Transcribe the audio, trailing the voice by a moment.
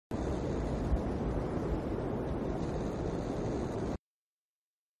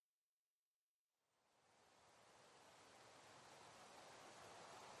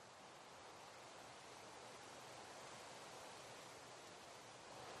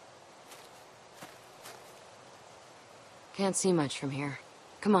Can't see much from here.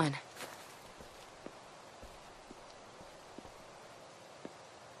 Come on.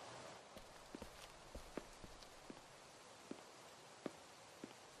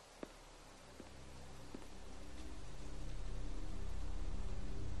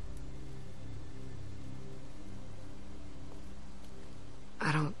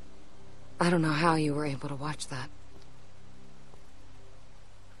 I don't know how you were able to watch that.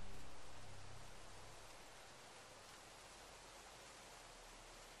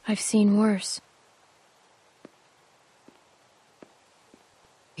 I've seen worse.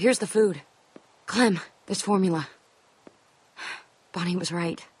 Here's the food. Clem, there's formula. Bonnie was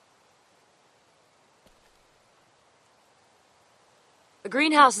right. The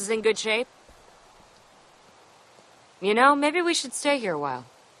greenhouse is in good shape. You know, maybe we should stay here a while.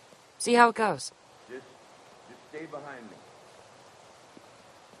 See how it goes. Just stay behind me.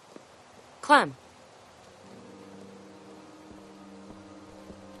 Clem.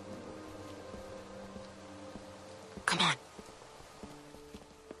 Come on.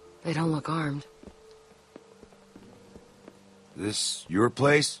 They don't look armed. This your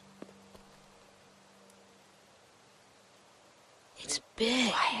place? It's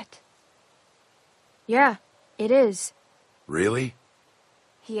big. Quiet. Yeah, it is. Really?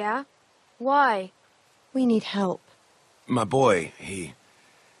 Yeah? Why? We need help. My boy, he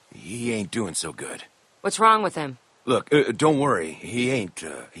ain't doing so good. What's wrong with him? Look, don't worry. He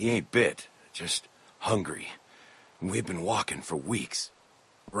ain't bit. Just hungry. We've been walking for weeks.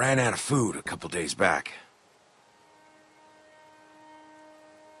 Ran out of food a couple days back.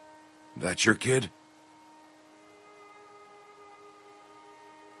 That your kid?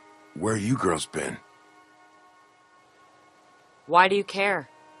 Where you girls been? Why do you care?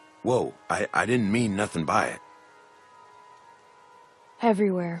 Whoa, I didn't mean nothing by it.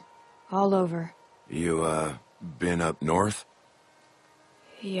 Everywhere. All over. You, been up north?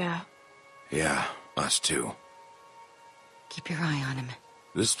 Yeah. Yeah, us too. Keep your eye on him.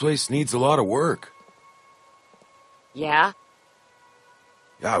 This place needs a lot of work. Yeah?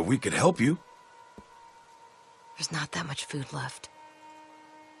 Yeah, we could help you. There's not that much food left.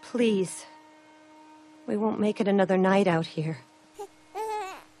 Please. We won't make it another night out here.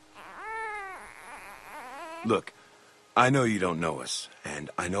 Look, I know you don't know us, and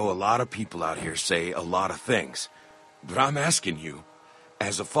I know a lot of people out here say a lot of things. But I'm asking you,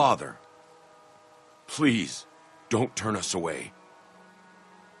 as a father, please, don't turn us away.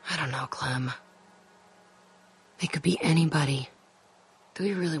 I don't know, Clem. They could be anybody. Do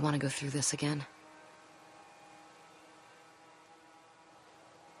we really want to go through this again?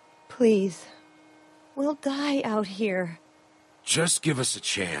 Please. We'll die out here. Just give us a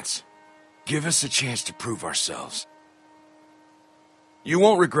chance. Give us a chance to prove ourselves. You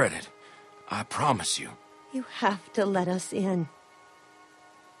won't regret it. I promise you. You have to let us in.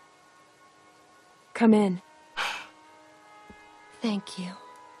 Come in. Thank you.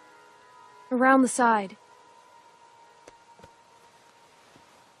 Around the side.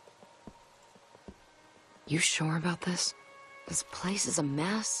 You sure about this? This place is a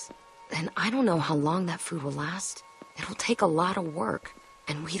mess, and I don't know how long that food will last. It'll take a lot of work,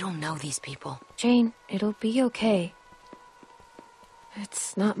 and we don't know these people. Jane, it'll be okay.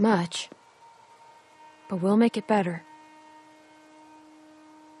 It's not much. But we'll make it better.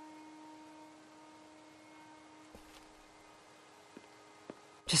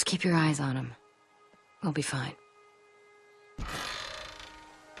 Just keep your eyes on him. We'll be fine.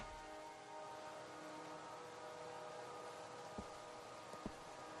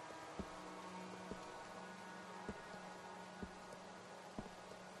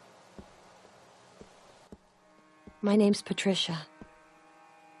 My name's Patricia.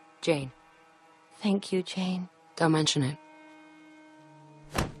 Jane, Thank you, Jane. don't mention it.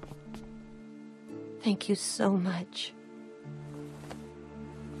 Thank you so much.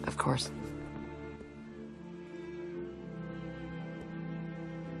 Of course.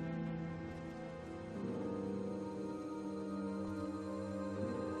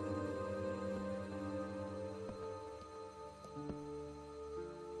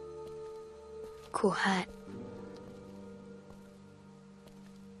 Cool hat.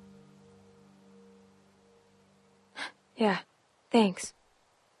 Yeah, thanks.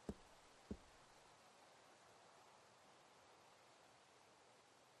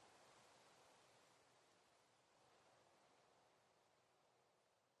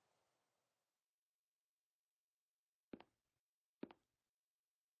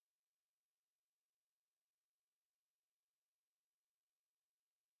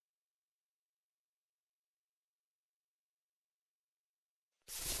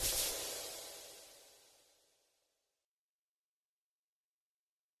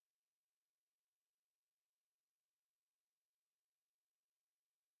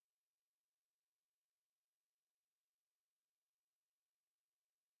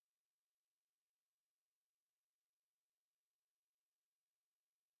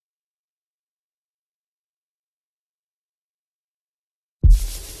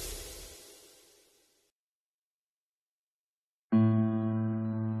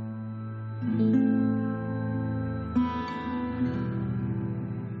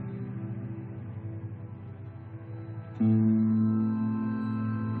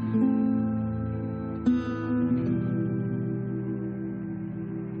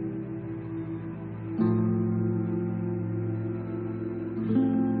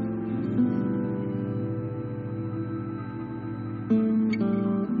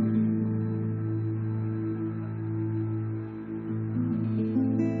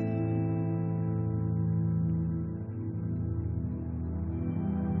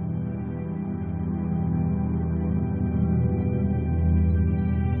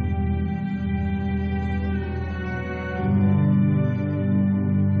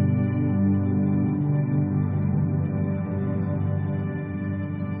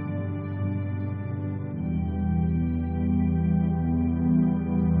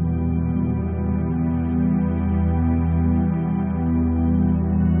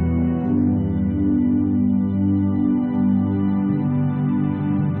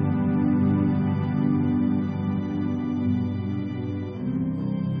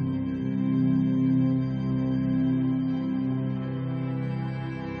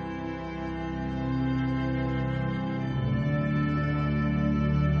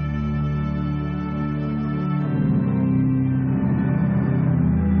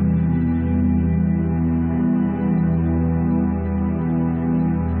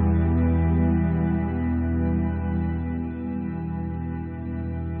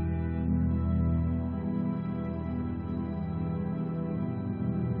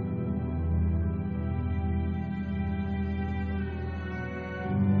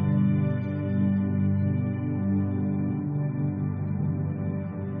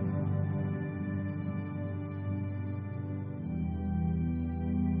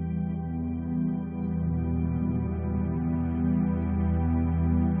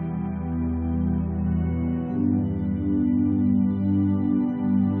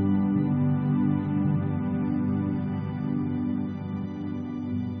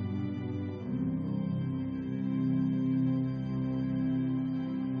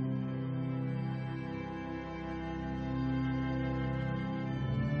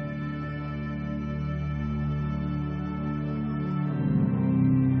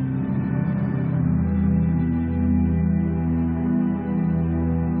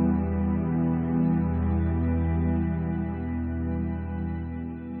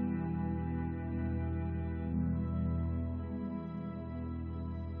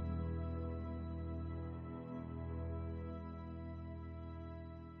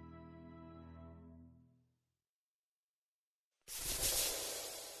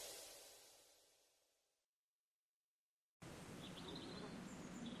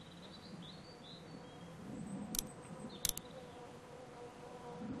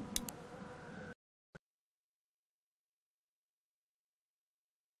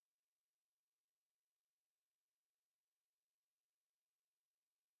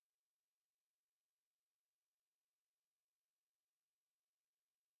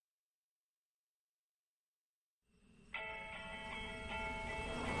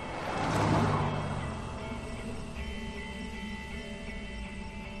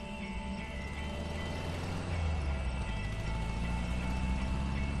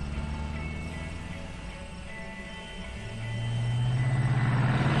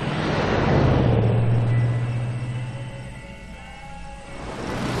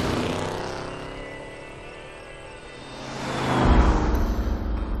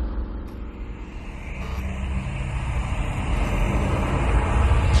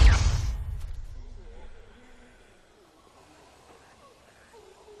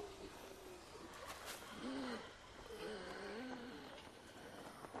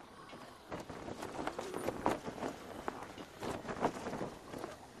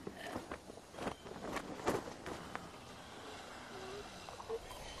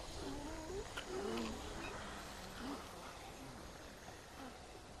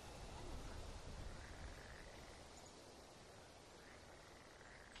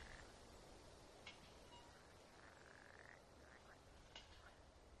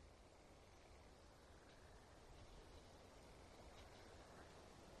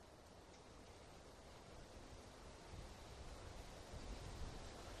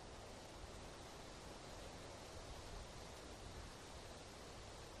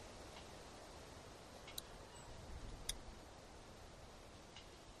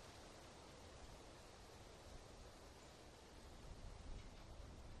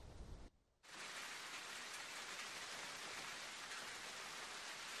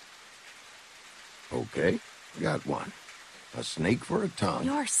 Okay, got one. A snake for a tongue.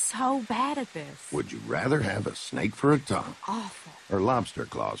 You're so bad at this. Would you rather have a snake for a tongue? Awful. Or lobster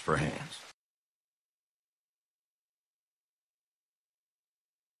claws for hands?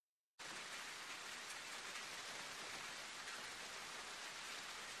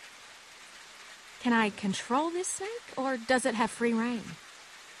 Can I control this snake, or does it have free reign?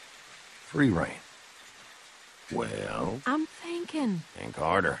 Free reign. Well, I'm thinking. think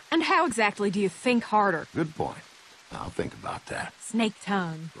harder. And how exactly do you think harder? Good point. I'll think about that. Snake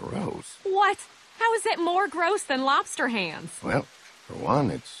tongue. Gross. What? How is it more gross than lobster hands? Well, for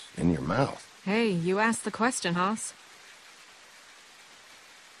one, it's in your mouth. Hey, you asked the question, Haas.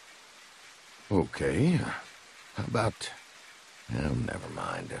 Okay, how about... Oh, never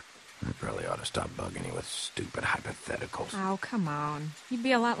mind. I probably ought to stop bugging you with stupid hypotheticals. Oh, come on. You'd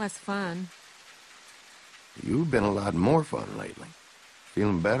be a lot less fun. You've been a lot more fun lately.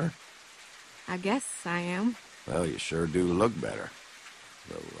 Feeling better? I guess I am. Well, you sure do look better.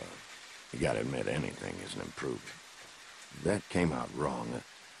 Though, you gotta admit anything is an improvement. That came out wrong.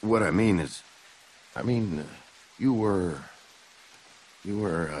 What I mean is... you were,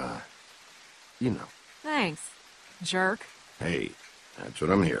 you know. Thanks, jerk. Hey, that's what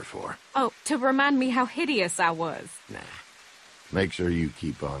I'm here for. Oh, to remind me how hideous I was. Nah. Make sure you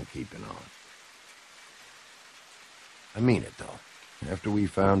keep on keeping on. I mean it, though. After we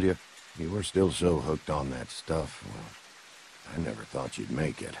found you, you were still so hooked on that stuff. Well, I never thought you'd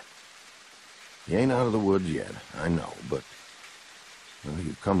make it. You ain't out of the woods yet, I know, but... Well,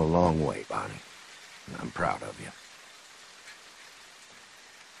 you've come a long way, Bonnie. And I'm proud of you.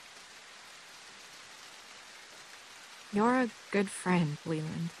 You're a good friend,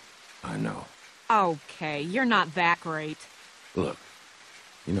 Leland. I know. Okay, you're not that great. Look,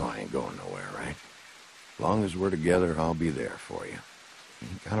 you know I ain't going nowhere, right? As long as we're together, I'll be there for you. You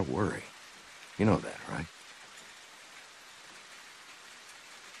ain't gotta worry. You know that, right?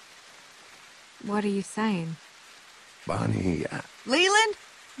 What are you saying? Bonnie, Leland?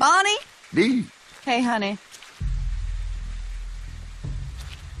 Bonnie? Dee. Hey, honey.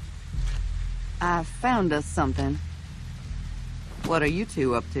 I found us something. What are you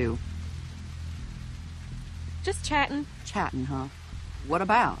two up to? Just chatting. Chatting, huh? What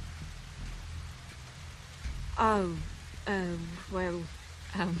about? Oh,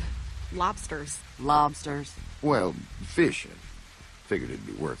 lobsters. Lobsters. Well, fishing. Figured it'd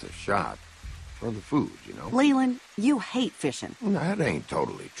be worth a shot. For the food, you know. Leland, you hate fishing. That ain't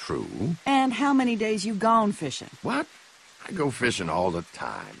totally true. And how many days you gone fishing? What? I go fishing all the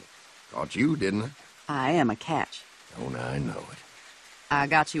time. Caught you, didn't I? I am a catch. Don't I know it? I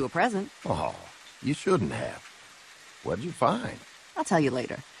got you a present. Oh, you shouldn't have. What'd you find? I'll tell you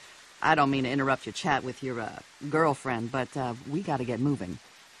later. I don't mean to interrupt your chat with your, girlfriend, but, we gotta get moving.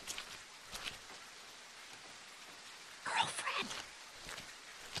 Girlfriend.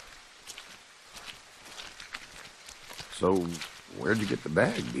 So, where'd you get the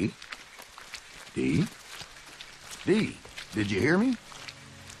bag, Dee? Dee? Dee, did you hear me?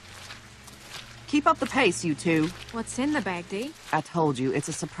 Keep up the pace, you two. What's in the bag, Dee? I told you, it's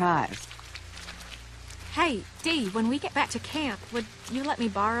a surprise. Hey, Dee, when we get back to camp, would you let me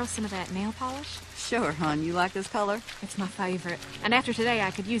borrow some of that nail polish? Sure, hon. You like this color? It's my favorite. And after today,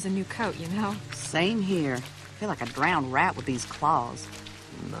 I could use a new coat, you know? Same here. I feel like a drowned rat with these claws.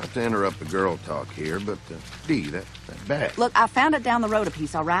 Not to interrupt the girl talk here, but, Dee, that bag. Look, I found it down the road a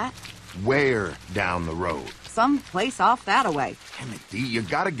piece, all right? Where down the road? Some place off that-a-way. Damn it, Dee, you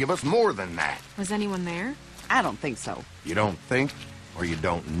gotta give us more than that. Was anyone there? I don't think so. You don't think, or you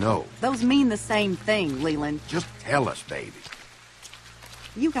don't know? Those mean the same thing, Leland. Just tell us, baby.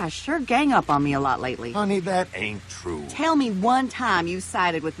 You guys sure gang up on me a lot lately. Honey, that ain't true. Tell me one time you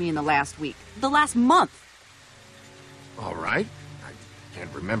sided with me in the last week. The last month. All right. I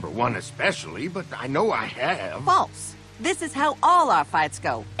can't remember one especially, but I know I have. False. This is how all our fights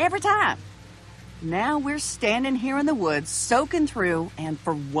go. Every time. Now we're standing here in the woods, soaking through, and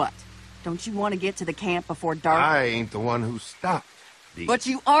for what? Don't you want to get to the camp before dark? I ain't the one who stopped. Dee. But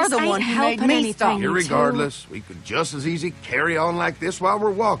you are the This one ain't who made helping me anything. stop. Irregardless, we could just as easy carry on like this while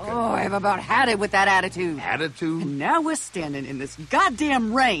we're walking. Oh, I've about had it with that attitude. Attitude? And now we're standing in this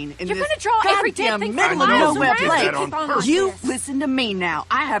goddamn rain in You're this gonna draw every goddamn damn thing middle from of miles nowhere around. place. That on purpose. You listen to me now.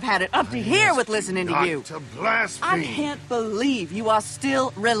 I have had it up to here with listening to Got you. to blaspheme. I can't believe you are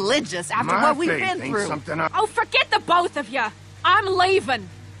still religious after My what we've faith been ain't through. something I... Oh, forget the both of you. I'm leaving.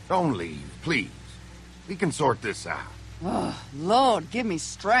 Don't leave, please. We can sort this out. Oh, Lord, give me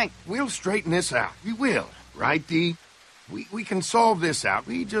strength. We'll straighten this out. We will. Right, Dee? We can solve this out.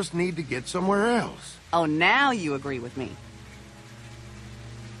 We just need to get somewhere else. Oh, now you agree with me.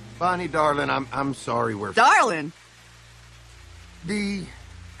 Bonnie, darling, I'm sorry we're... Darling, Dee,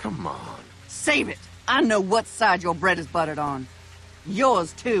 come on. save it. I know what side your bread is buttered on.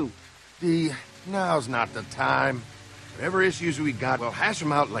 Yours, too. Dee, now's not the time. Whatever issues we got, we'll hash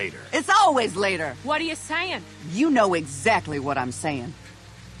them out later. It's always later. What are you saying? You know exactly what I'm saying.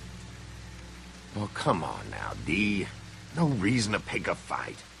 Well, come on now, Dee. No reason to pick a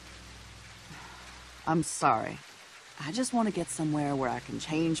fight. I'm sorry. I just want to get somewhere where I can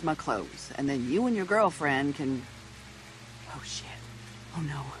change my clothes, and then you and your girlfriend can... Oh, shit. Oh,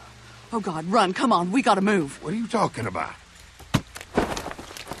 no. Oh, God, run. Come on. We gotta move. What are you talking about?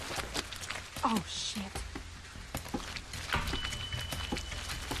 Oh, shit.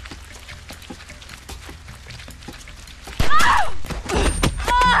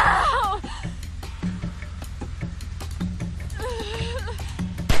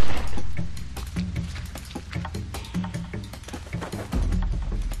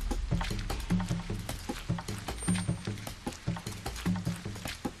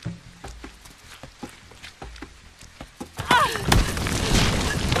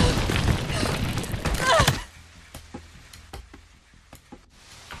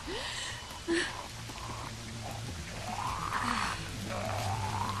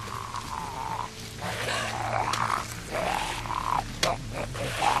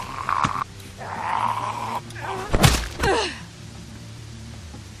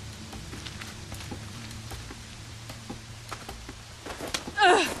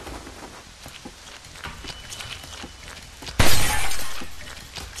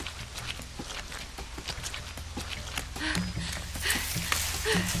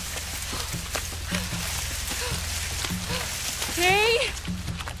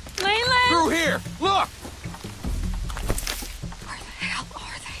 Through here! Look! Where the hell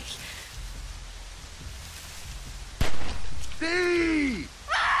are they? Dee!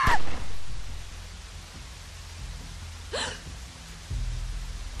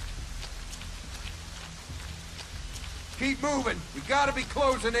 Keep moving. We gotta be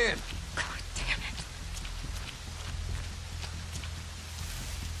closing in. God damn it.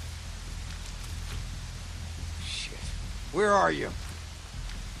 Shit. Where are you?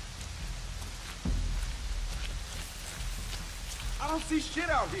 I don't see shit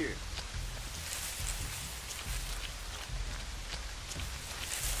out here.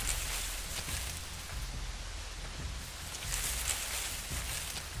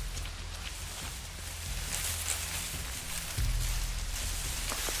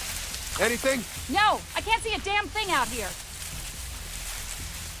 Anything? No, I can't see a damn thing out here.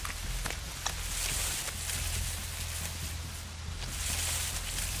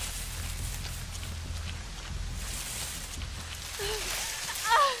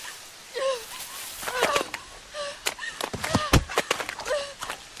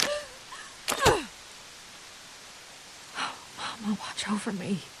 Mama, watch over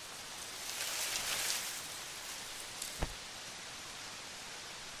me.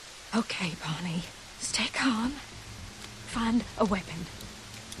 Okay, Bonnie. Stay calm. Find a weapon.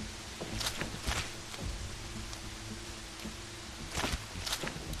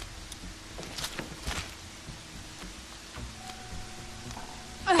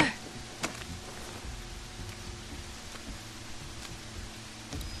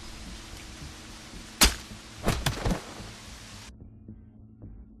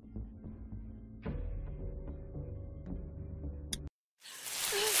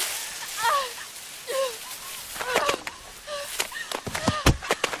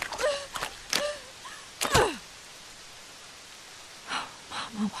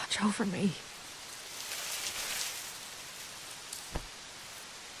 Mama, watch over me.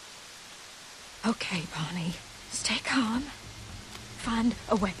 Okay, Bonnie. Stay calm. Find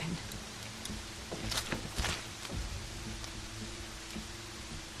a weapon.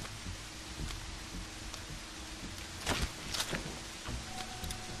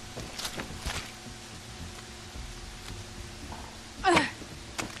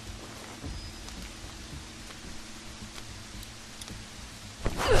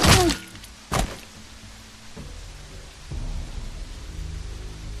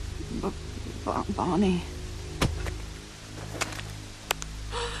 Bonnie.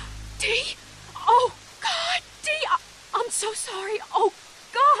 Dee! Oh, God! Dee! I'm so sorry. Oh,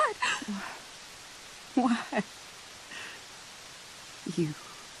 God! Why? You...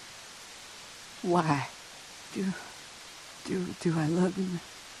 Why? Do I look...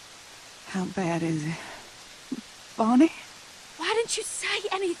 How bad is it? Bonnie? Why didn't you say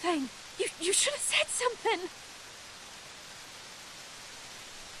anything? You should have said something.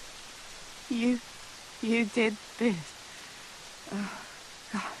 You did this.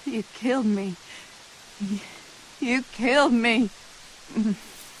 God, you killed me. You killed me. Anybody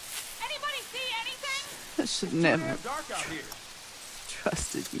see anything? I should never Damn dark out here.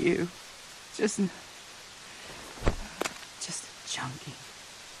 trusted you. Just a junkie.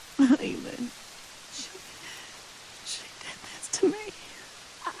 Leland. She did this to me.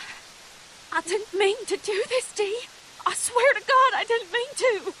 I didn't mean to do this, Dee. I swear to God, I didn't mean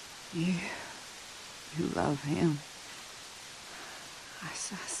to. You love him. I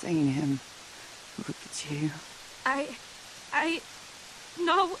seen him. Look at you.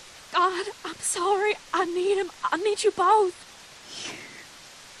 No, God, I'm sorry. I need him. I need you both.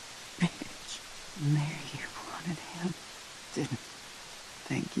 You bitch. And there you wanted him. Didn't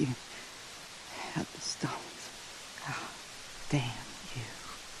think you had the stones. God damn you.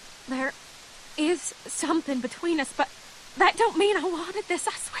 There is something between us, but that don't mean I wanted this.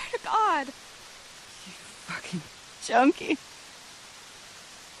 I swear to God. You fucking junkie.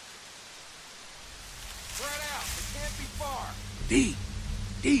 Spread out. It can't be far. Dee,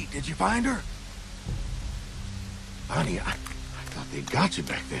 did you find her? Bonnie, I thought they got you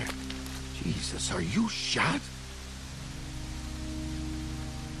back there. Jesus, are you shot?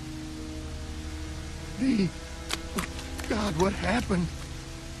 Dee, oh, God, what happened?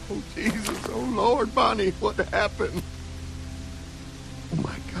 Oh, Jesus, oh, Lord, Bonnie, what happened? Oh,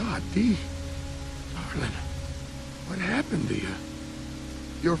 my God, Dee. Darling, what happened to you?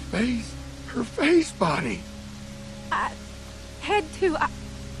 Your face, her face, Bonnie. I had to. I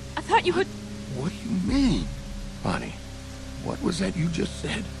thought you would. What do you mean? Bonnie, what was that you just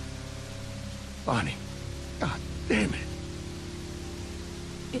said? Bonnie, God damn it.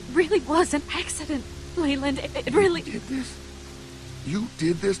 It really was an accident, Leland. It really. You did this? You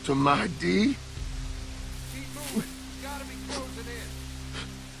did this to my Dee? Keep moving. Gotta be closing in.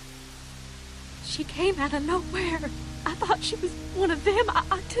 She came out of nowhere. I thought she was one of them.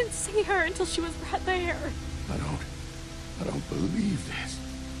 I didn't see her until she was right there. I don't believe this.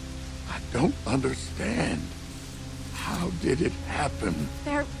 I don't understand. How did it happen?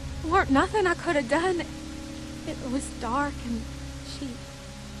 There weren't nothing I could have done. It was dark and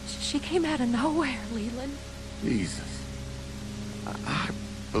she came out of nowhere, Leland. Jesus. I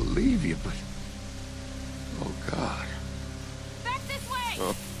believe you, but... Oh, God. Back this way!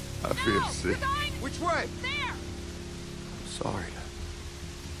 Oh, I feel sick. Which way? There! I'm sorry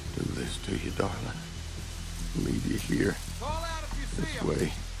to do this to you, darling. Leave you here Call out if you see this him.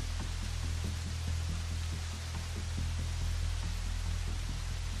 way.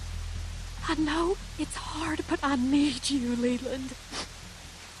 I know it's hard, but I need you, Leland.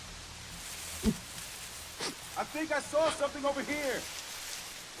 I think I saw something over here.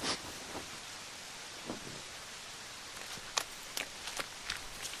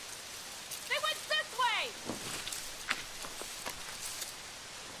 They went this way!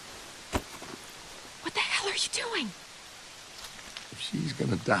 What the hell are you doing? If she's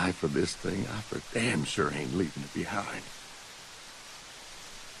gonna die for this thing, I for damn sure ain't leaving it behind.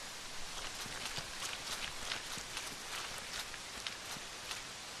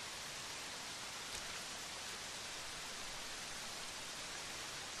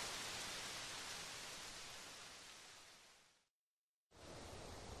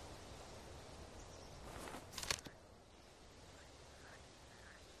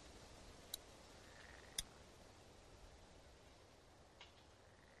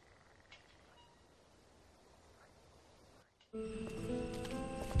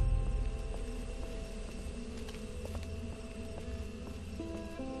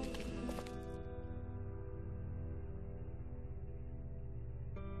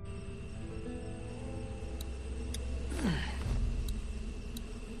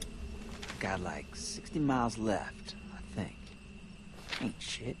 Got like 60 miles left, I think. Ain't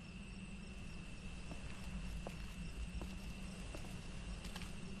shit.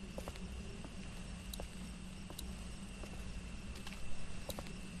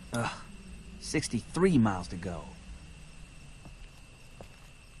 Ugh, 63 miles to go.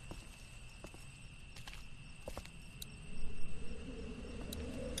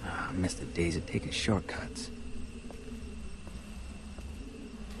 I miss the days of taking shortcuts.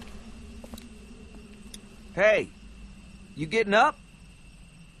 Hey, you getting up?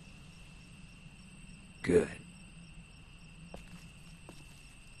 Good.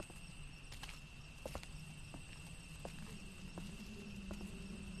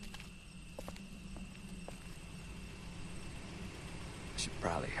 I should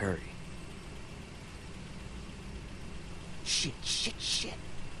probably hurry. Shit.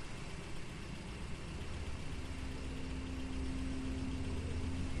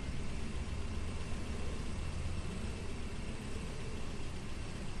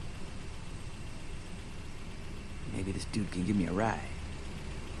 this dude can give me a ride.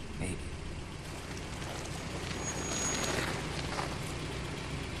 Maybe.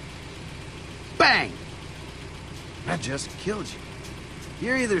 Bang! I just killed you.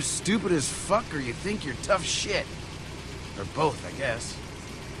 You're either stupid as fuck or you think you're tough shit. Or both, I guess.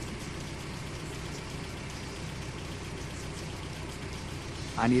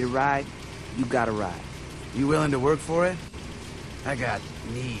 I need a ride. You got a ride. You willing to work for it? I got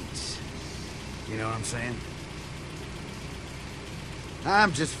needs. You know what I'm saying?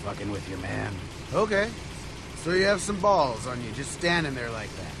 I'm just fucking with you, man. Okay. So you have some balls on you just standing there like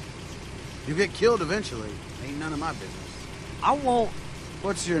that. You get killed eventually. Ain't none of my business. I won't.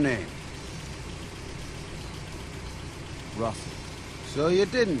 What's your name? Russell. So you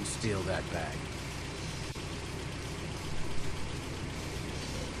didn't steal that bag.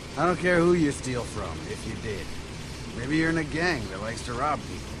 I don't care who you steal from, if you did. Maybe you're in a gang that likes to rob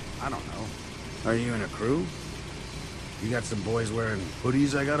people. I don't know. Are you in a crew? You got some boys wearing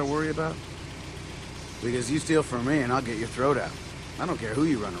hoodies I gotta worry about? Because you steal from me and I'll get your throat out. I don't care who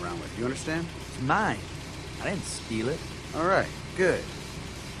you run around with, you understand? It's mine. I didn't steal it. Alright, good.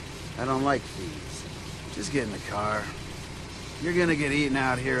 I don't like thieves. Just get in the car. You're gonna get eaten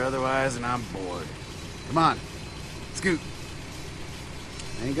out here otherwise, and I'm bored. Come on, scoot.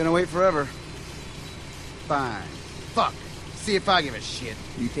 I ain't gonna wait forever. Fine. Fuck. See if I give a shit.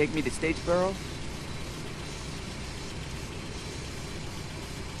 You take me to Statesboro?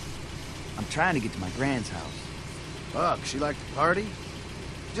 I'm trying to get to my grand's house. Fuck, she like to party?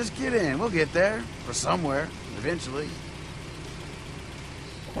 Just get in, we'll get there. Or somewhere, eventually.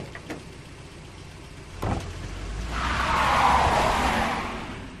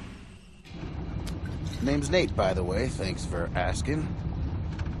 Name's Nate, by the way. Thanks for asking.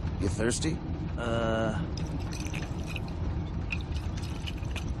 You thirsty?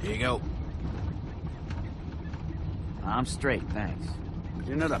 Here you go. I'm straight, thanks.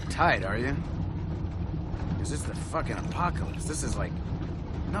 You're not uptight, are you? Because it's the fucking apocalypse. This is like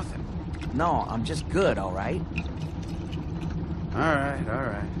nothing. No, I'm just good, all right? All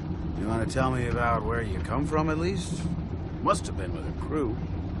right. You want to tell me about where you come from, at least? Must have been with a crew.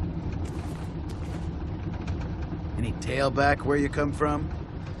 Any tailback where you come from?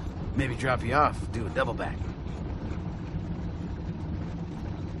 Maybe drop you off, do a double back.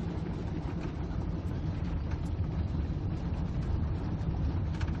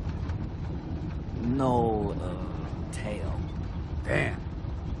 No, tail. Damn.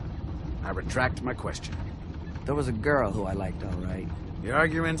 I retract my question. There was a girl who I liked, all right. You're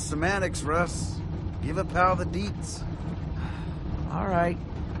arguing semantics, Russ. Give a pal the deets. All right.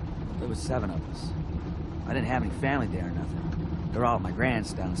 There was 7 of us. I didn't have any family there or nothing. They're all at my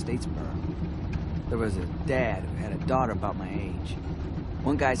grand's down in Statesboro. There was a dad who had a daughter about my age.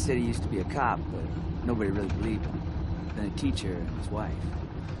 One guy said he used to be a cop, but nobody really believed him. Then a teacher and his wife.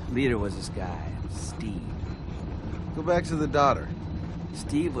 Leader was this guy, Steve. Go back to the daughter.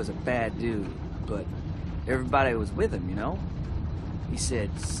 Steve was a bad dude, but everybody was with him, you know? He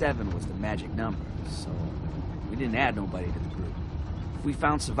said 7 was the magic number, so we didn't add nobody to the group. If we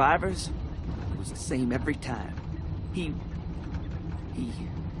found survivors, it was the same every time. He...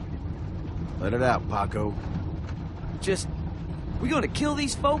 Let it out, Paco. Just... We gonna kill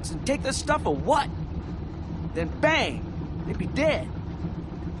these folks and take their stuff or what? Then bang! They'd be dead.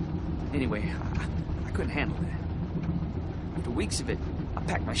 Anyway, I couldn't handle that. After weeks of it, I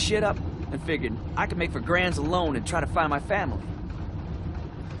packed my shit up and figured I could make for grands alone and try to find my family.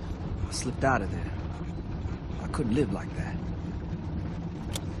 I slipped out of there. I couldn't live like that.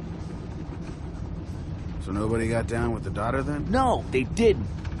 So nobody got down with the daughter then? No, they didn't.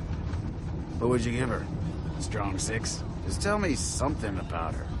 What would you give her? Strong 6? Just tell me something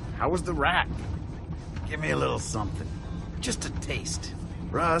about her. How was the rack? Give me a little something. Just a taste.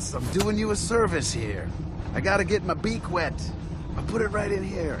 Russ, I'm doing you a service here. I gotta get my beak wet. I'll put it right in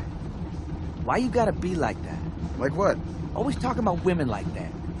here. Why you gotta be like that? Like what? Always talking about women like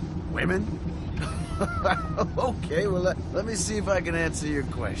that. Women? Okay, well, let me see if I can answer your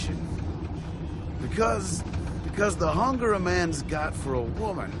question. Because the hunger a man's got for a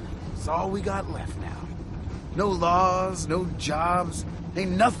woman is all we got left now. No laws, no jobs,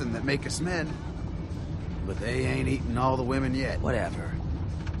 ain't nothing that make us men. But they ain't eaten all the women yet. Whatever.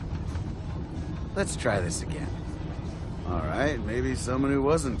 Let's try this again. All right, maybe someone who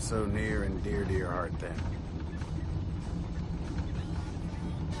wasn't so near and dear to your heart then.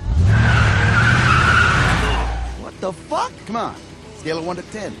 What the fuck? Come on, scale of 1 to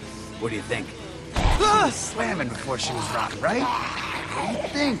 10. What do you think? Slamming before she was rotten, right? What do you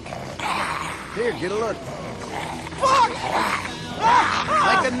think? Here, get a look. Fuck!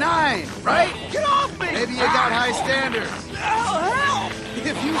 Like a 9, right? Get off me! Maybe you got high standards. Help!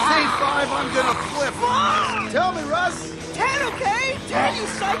 If you say 5, I'm gonna flip. Tell me, Russ. 10, okay? 10, you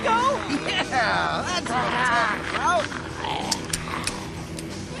psycho! Yeah, that's what I'm talking about.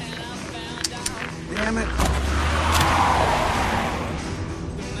 Damn it.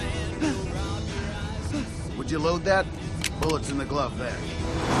 Would you load that? Bullets in the glove there.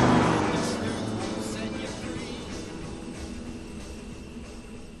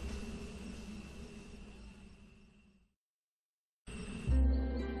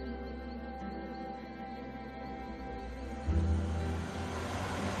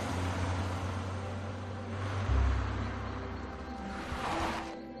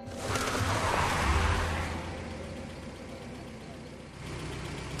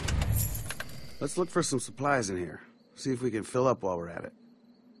 Let's look for some supplies in here. See if we can fill up while we're at it.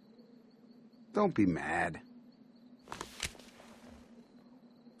 Don't be mad.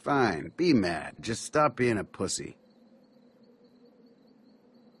 Fine, be mad. Just stop being a pussy.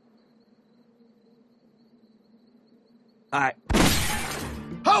 Alright.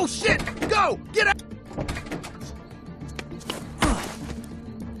 Oh shit! Go! Get out!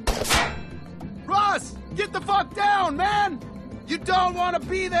 Ross! Get the fuck down, man! You don't want to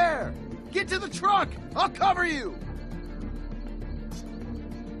be there! Get to the truck! I'll cover you!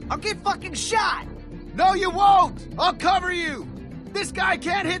 I'll get fucking shot! No, you won't! I'll cover you! This guy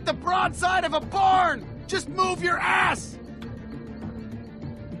can't hit the broadside of a barn! Just move your ass!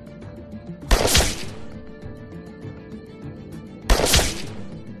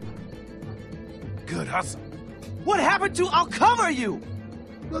 Good hustle. What happened to I'll cover you?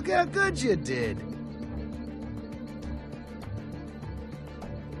 Look how good you did.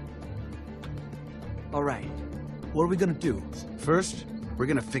 Alright, what are we gonna do? First, we're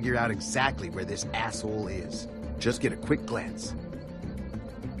gonna figure out exactly where this asshole is. Just get a quick glance.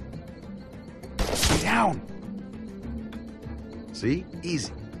 Down! See?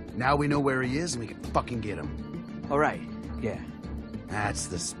 Easy. Now we know where he is and we can fucking get him. Alright, yeah. That's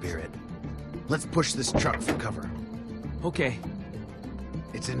the spirit. Let's push this truck for cover. Okay.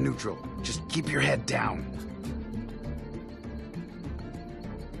 It's in neutral. Just keep your head down.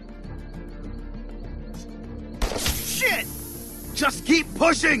 Shit! Just keep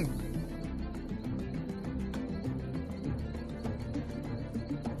pushing!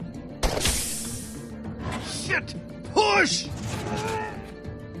 Shit! Push!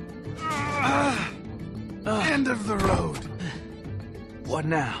 End of the road. What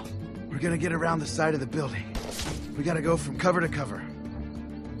now? We're gonna get around the side of the building. We gotta go from cover to cover.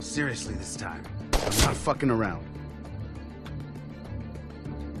 Seriously this time. I'm not fucking around.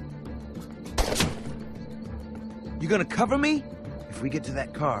 You gonna cover me? If we get to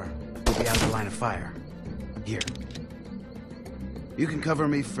that car, we'll be out of the line of fire. Here. You can cover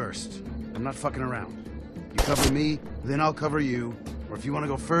me first. I'm not fucking around. You cover me, then I'll cover you. Or if you want to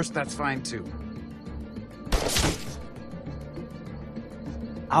go first, that's fine too.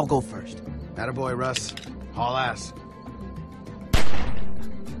 I'll go first. Attaboy, Russ. Haul ass.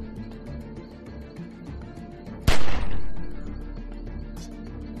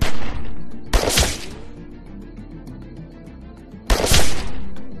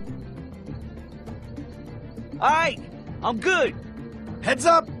 Alright, I'm good. Heads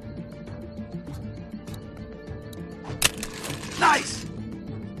up! Nice!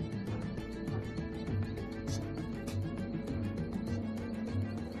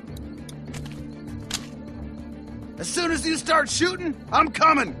 As soon as you start shooting, I'm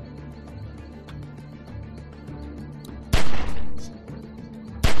coming!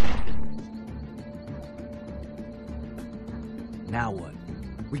 Now what?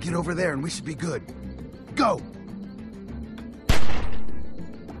 We get over there and we should be good. Go!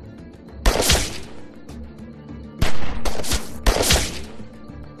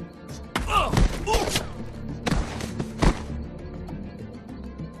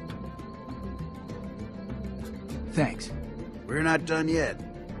 Thanks. We're not done yet.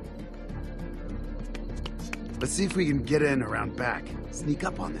 Let's see if we can get in around back. Sneak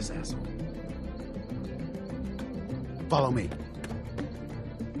up on this asshole. Follow me.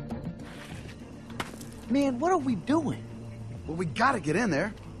 Man, what are we doing? Well, we gotta get in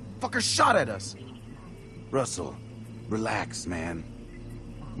there. Fucker shot at us. Russell, relax, man.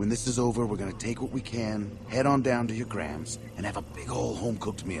 When this is over, we're gonna take what we can, head on down to your Grams, and have a big ol'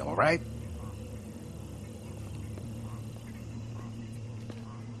 home-cooked meal, all right?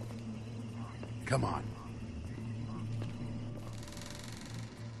 Come on.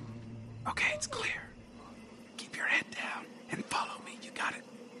 Okay, it's clear. Keep your head down and follow me. You got it.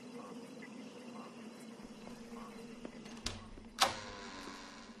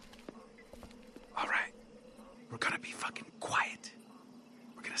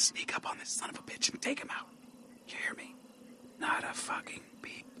 sneak up on this son of a bitch and take him out. You hear me? Not a fucking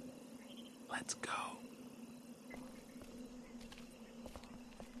beep. Let's go.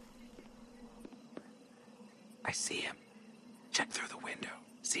 I see him. Check through the window.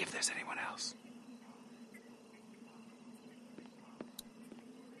 See if there's anyone else.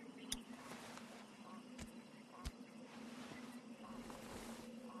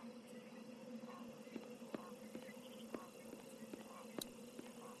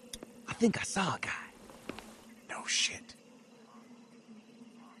 I think I saw a guy. No shit.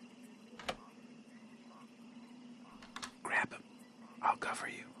 Grab him. I'll cover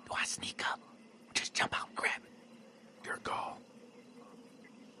you. Do I sneak up? Just jump out and grab it. Your call.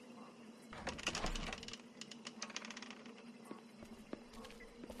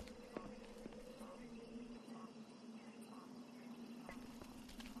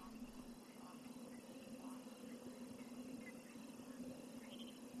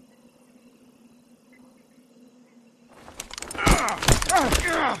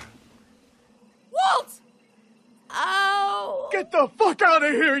 Walt! Oh! Get the fuck out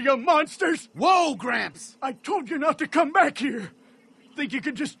of here, you monsters! Whoa, Gramps! I told you not to come back here. Think you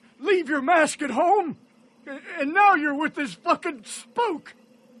could just leave your mask at home? And now you're with this fucking spook.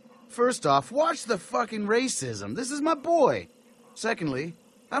 First off, watch the fucking racism. This is my boy. Secondly,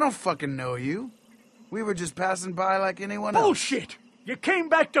 I don't fucking know you. We were just passing by like anyone else. Bullshit! You came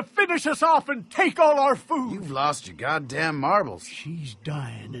back to finish us off and take all our food. You've lost your goddamn marbles. She's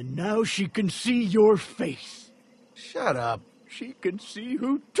dying, and now she can see your face. Shut up. She can see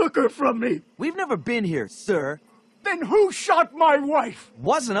who took her from me. We've never been here, sir. Then who shot my wife?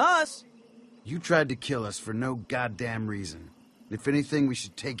 Wasn't us. You tried to kill us for no goddamn reason. If anything, we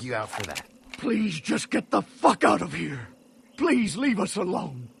should take you out for that. Please just get the fuck out of here. Please leave us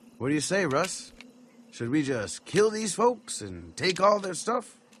alone. What do you say, Russ? Should we just kill these folks and take all their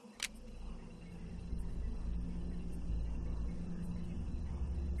stuff?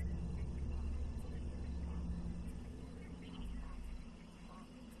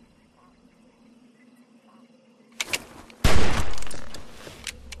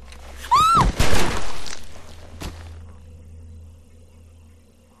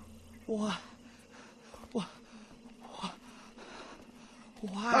 Why?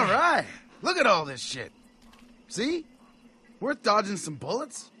 All right. Look at all this shit. See? Worth dodging some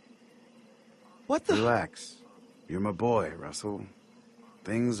bullets. What the? Relax. You're my boy, Russell.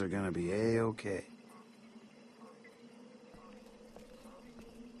 Things are gonna be A-okay.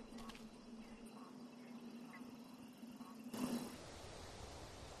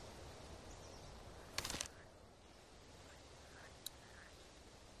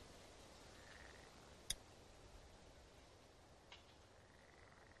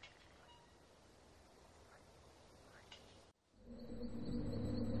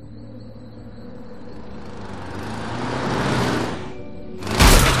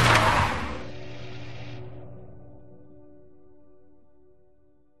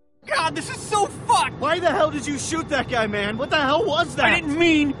 This is so fucked! Why the hell did you shoot that guy, man? What the hell was that? I didn't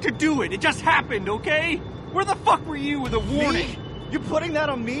mean to do it. It just happened, okay? Where the fuck were you with a warning? Me? You're putting that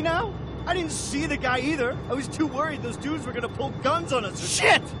on me now? I didn't see the guy either. I was too worried those dudes were gonna pull guns on us.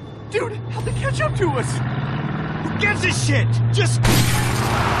 Shit! Dude, how'd they catch up to us? Who gives a shit? Just...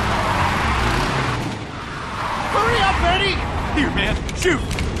 Hurry up, Eddie! Here, man. Shoot!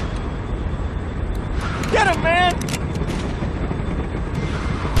 Get him, man!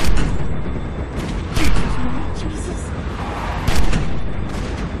 Jesus.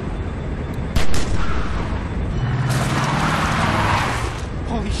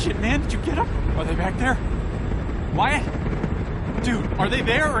 Holy shit, man. Did you get them? Are they back there? Wyatt? Dude, are they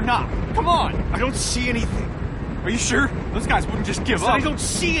there or not? Come on! I don't see anything. Are you sure? Those guys wouldn't just give up. I don't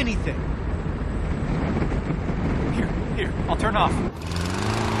see anything. Here, I'll turn off.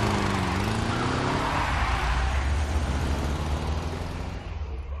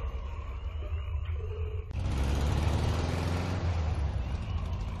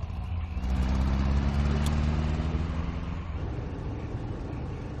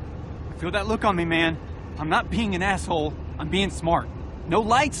 Feel that look on me, man. I'm not being an asshole. I'm being smart. No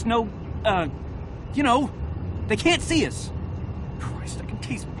lights, no, you know, they can't see us. Christ, I can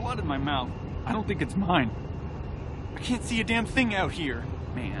taste blood in my mouth. I don't think it's mine. I can't see a damn thing out here.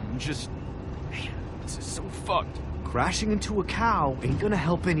 Man, this is so fucked. Crashing into a cow ain't gonna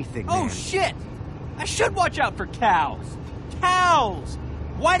help anything, man. Oh, shit! I should watch out for cows. Cows!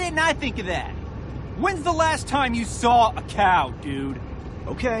 Why didn't I think of that? When's the last time you saw a cow, dude?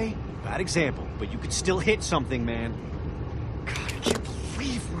 Okay, bad example, but you could still hit something, man. God, I can't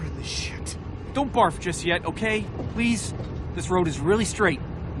believe we're in this shit. Don't barf just yet, okay? Please? This road is really straight.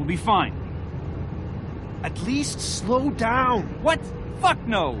 We'll be fine. At least slow down. What? Fuck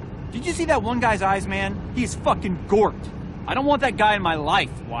no. Did you see that one guy's eyes, man? He's fucking gorked. I don't want that guy in my life,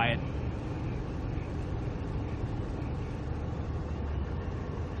 Wyatt.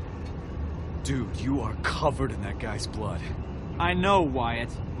 Dude, you are covered in that guy's blood. I know, Wyatt.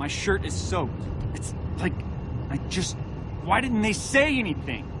 My shirt is soaked. It's like, why didn't they say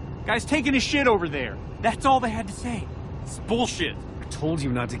anything? Guy's taking his shit over there. That's all they had to say. It's bullshit. I told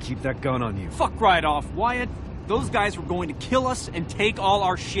you not to keep that gun on you. Fuck right off, Wyatt. Those guys were going to kill us and take all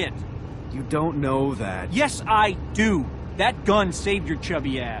our shit. You don't know that. Yes, I do. That gun saved your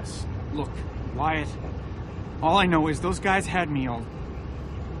chubby ass. Look, Wyatt, all I know is those guys had me all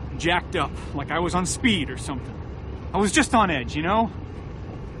jacked up, like I was on speed or something. I was just on edge, you know?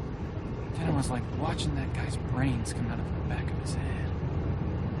 Then I was like watching that guy's brains come out of the back of his head.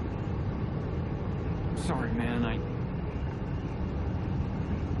 I'm sorry, man,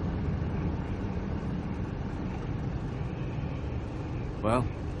 Well,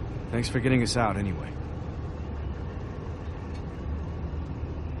 thanks for getting us out anyway.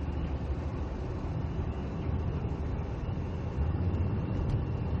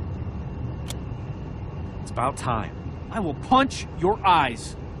 It's about time. I will punch your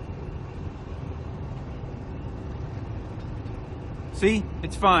eyes. See?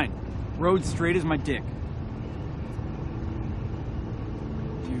 It's fine. Road's straight as my dick.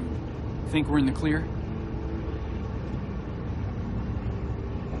 Do you think we're in the clear?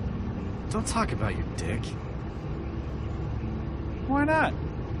 Don't talk about your dick. Why not?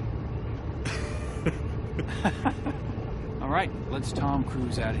 All right, let's Tom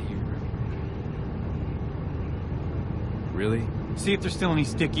Cruise out of here. Really? See if there's still any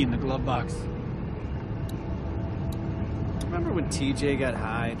sticky in the glove box. Remember when TJ got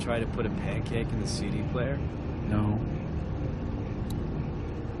high and tried to put a pancake in the CD player? No.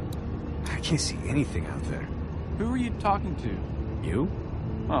 I can't see anything out there. Who are you talking to? You?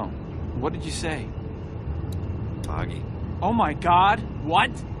 Oh, what did you say? Foggy. Oh my God, what?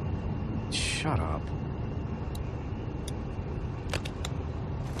 Shut up.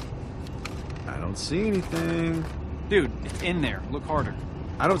 I don't see anything. Dude, it's in there. Look harder.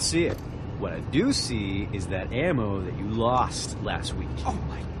 I don't see it. What I do see is that ammo that you lost last week. Oh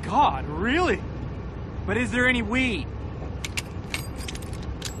my God, really? But is there any weed?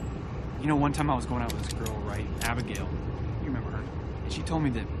 You know, one time I was going out with this girl, right? Abigail. You remember her? And she told me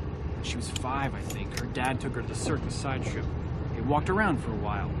that when she was 5, I think, her dad took her to the circus sideshow. They walked around for a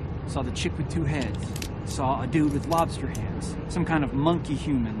while. Saw the chick with 2 heads. Saw a dude with lobster hands. Some kind of monkey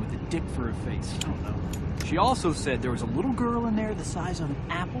human with a dick for a face. I don't know. She also said there was a little girl in there the size of an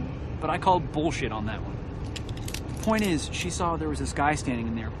apple, but I called bullshit on that one. The point is, she saw there was this guy standing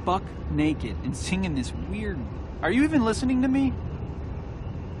in there, buck naked, and singing this weird... Are you even listening to me?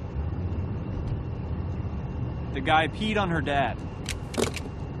 The guy peed on her dad.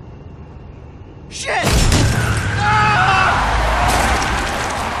 Shit! Ah!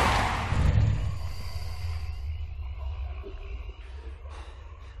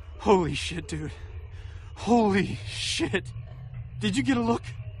 Holy shit, dude. Holy shit. Did you get a look?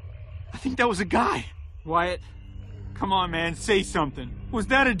 I think that was a guy. Wyatt, come on, man, say something. Was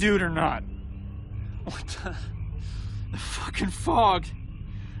that a dude or not? What the fucking fog.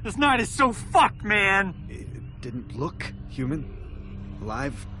 This night is so fucked, man. It didn't look human,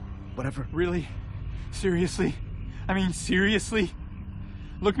 alive, whatever. Really? Seriously? I mean, seriously?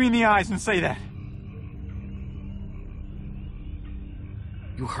 Look me in the eyes and say that.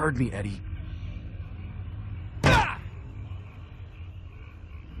 You heard me, Eddie.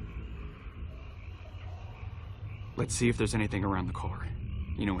 Let's see if there's anything around the car.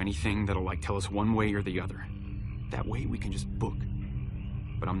 You know, anything that'll, like, tell us one way or the other. That way we can just book.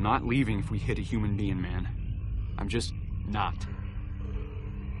 But I'm not leaving if we hit a human being, man. I'm just not.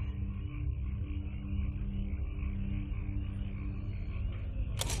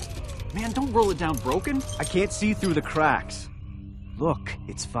 Man, don't roll it down broken. I can't see through the cracks. Look,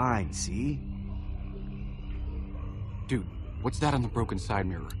 it's fine, see? Dude, what's that on the broken side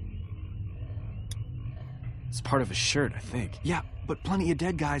mirror? It's part of a shirt, I think. Yeah, but plenty of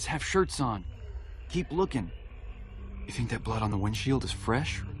dead guys have shirts on. Keep looking. You think that blood on the windshield is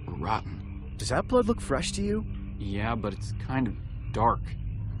fresh or rotten? Does that blood look fresh to you? Yeah, but it's kind of dark.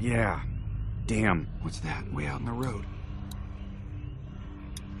 Yeah. Damn. What's that way out in the road?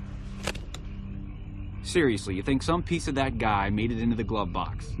 Seriously, you think some piece of that guy made it into the glove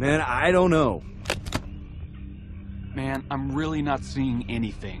box? Man, I don't know. Man, I'm really not seeing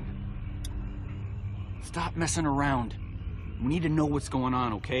anything. Stop messing around. We need to know what's going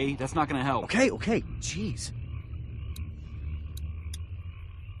on, okay? That's not gonna help. Okay. Jeez.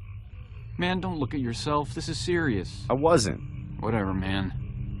 Man, don't look at yourself. This is serious. I wasn't. Whatever,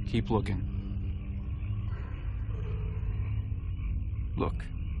 man. Keep looking. Look,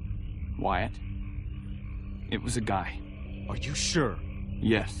 Wyatt. It was a guy. Are you sure?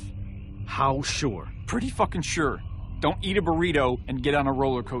 Yes. How sure? Pretty fucking sure. Don't eat a burrito and get on a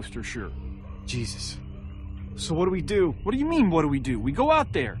roller coaster, sure. Jesus. So what do we do? What do you mean, what do we do? We go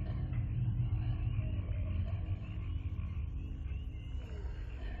out there.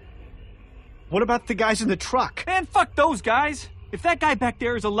 What about the guys in the truck? Man, fuck those guys. If that guy back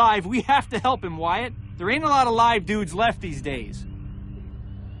there is alive, we have to help him, Wyatt. There ain't a lot of live dudes left these days.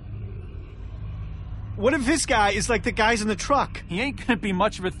 What if this guy is like the guys in the truck? He ain't gonna be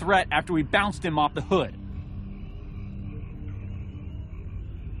much of a threat after we bounced him off the hood.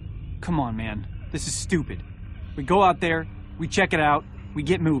 Come on, man. This is stupid. We go out there, we check it out, we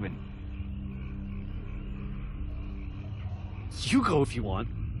get moving. You go if you want.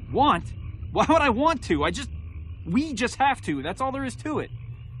 Want? Why would I want to? We just have to. That's all there is to it.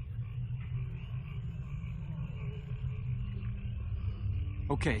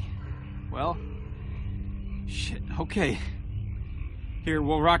 Okay. Well. Shit. Okay. Here,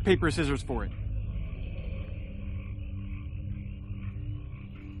 we'll rock, paper, scissors for it.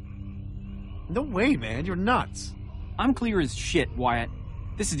 No way, man. You're nuts. I'm clear as shit, Wyatt.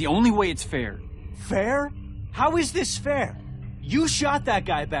 This is the only way it's fair. Fair? How is this fair? You shot that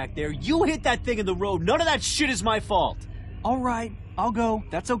guy back there. You hit that thing in the road. None of that shit is my fault. All right, I'll go.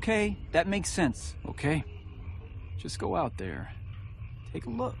 That's okay. That makes sense, okay? Just go out there. Take a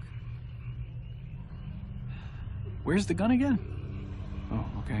look. Where's the gun again? Oh,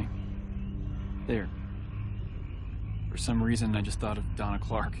 okay. There. For some reason, I just thought of Donna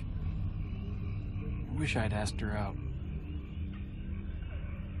Clark. I wish I'd asked her out.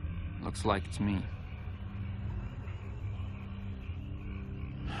 Looks like it's me.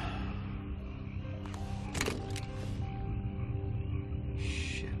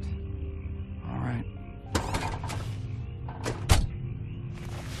 Shit. All right.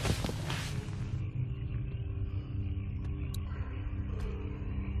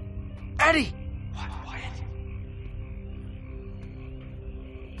 Eddie! What, Wyatt?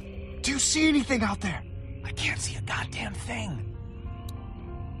 Do you see anything out there? I can't see a goddamn thing.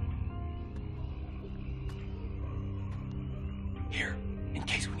 Here, in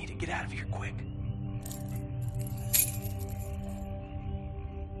case we need to get out of here quick.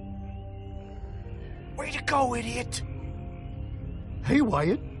 Way to go, idiot! Hey,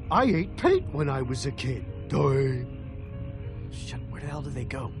 Wyatt. I ate paint when I was a kid. Die. Shit, where the hell did they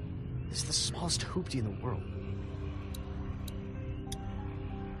go? This is the smallest hoopty in the world.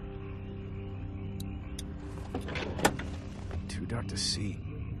 Too dark to see.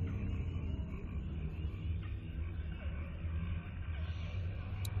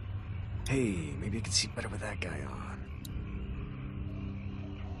 Hey, maybe I can see better with that guy on.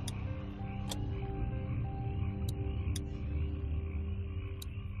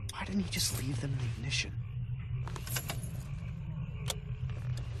 Why didn't he just leave them in the ignition?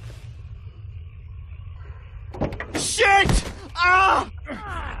 Shit! Ah!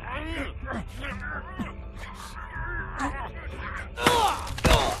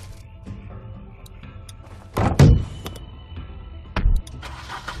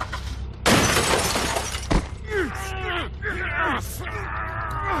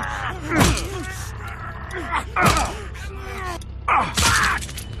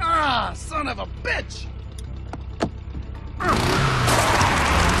 Son of a bitch!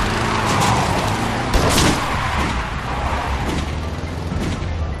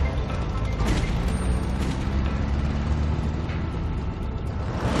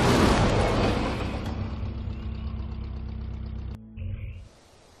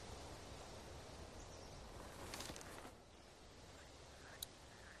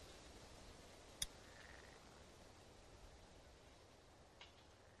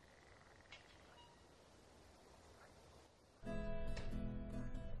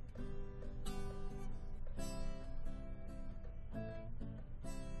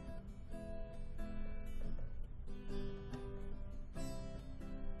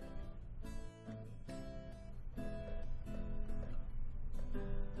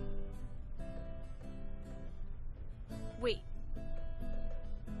 Wait.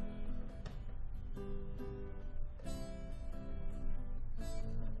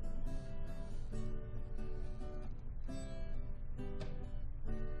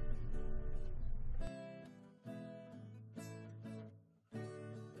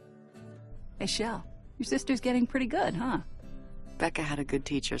 Hey, Shell, your sister's getting pretty good, huh? Becca had a good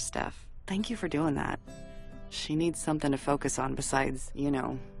teacher, Steph. Thank you for doing that. She needs something to focus on besides, you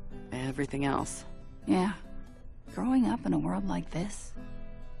know, everything else. Yeah. Growing up in a world like this,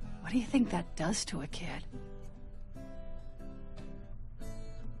 what do you think that does to a kid?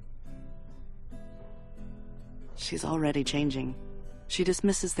 She's already changing. She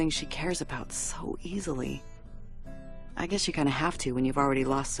dismisses things she cares about so easily. I guess you kind of have to when you've already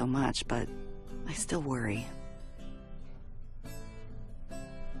lost so much, but I still worry.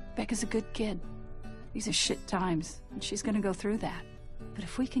 Becca's a good kid. These are shit times, and she's gonna go through that. But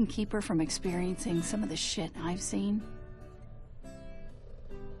if we can keep her from experiencing some of the shit I've seen...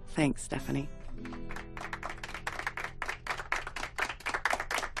 Thanks, Stephanie.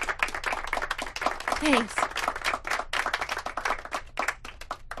 Thanks.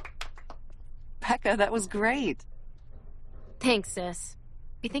 Becca, that was great. Thanks, sis.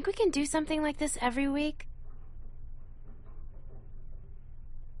 You think we can do something like this every week?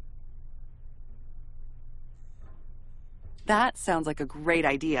 That sounds like a great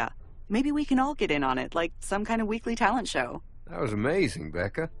idea. Maybe we can all get in on it, like some kind of weekly talent show. That was amazing,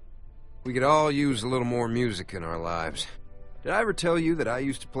 Becca. We could all use a little more music in our lives. Did I ever tell you that I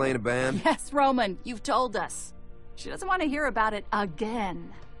used to play in a band? Yes, Roman, you've told us. She doesn't want to hear about it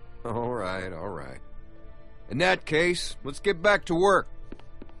again. All right, all right. In that case, let's get back to work.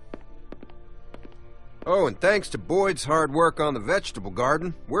 Oh, and thanks to Boyd's hard work on the vegetable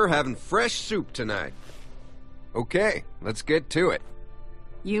garden, we're having fresh soup tonight. Okay, let's get to it.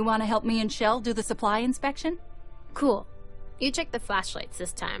 You want to help me and Shell do the supply inspection? Cool. You check the flashlights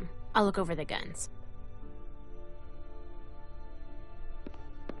this time. I'll look over the guns.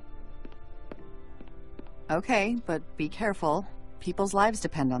 Okay, but be careful. People's lives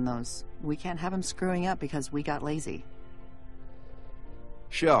depend on those. We can't have them screwing up because we got lazy.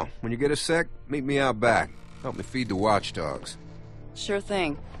 Shell, when you get a sec, meet me out back. Help me feed the watchdogs. Sure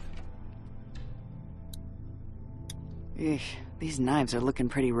thing. Eesh, these knives are looking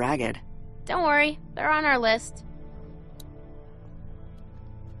pretty ragged. Don't worry, they're on our list.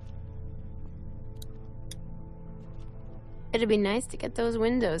 It'd be nice to get those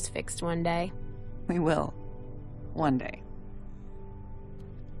windows fixed one day. We will. One day.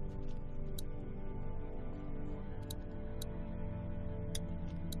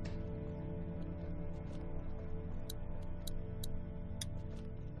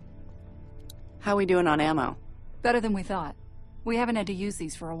 How we doing on ammo? Better than we thought. We haven't had to use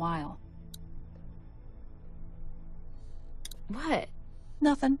these for a while. What?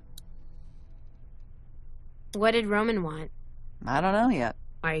 Nothing. What did Roman want? I don't know yet.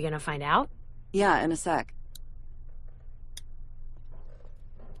 Are you gonna find out? Yeah, in a sec.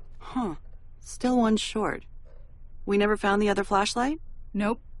 Huh. Still one short. We never found the other flashlight?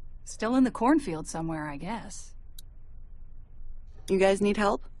 Nope. Still in the cornfield somewhere, I guess. You guys need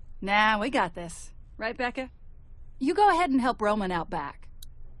help? Nah, we got this. Right, Becca? You go ahead and help Roman out back.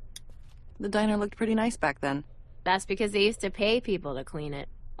 The diner looked pretty nice back then. That's because they used to pay people to clean it.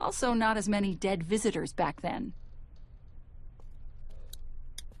 Also, not as many dead visitors back then.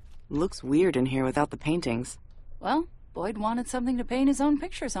 Looks weird in here without the paintings. Well, Boyd wanted something to paint his own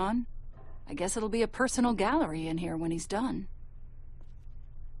pictures on. I guess it'll be a personal gallery in here when he's done.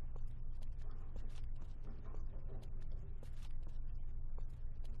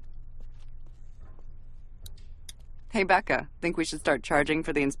 Hey, Becca, think we should start charging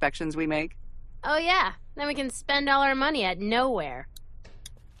for the inspections we make? Oh yeah, then we can spend all our money at nowhere.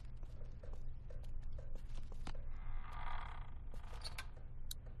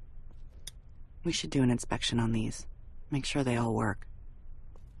 We should do an inspection on these. Make sure they all work.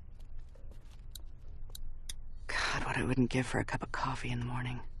 God, what I wouldn't give for a cup of coffee in the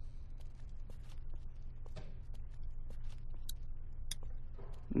morning.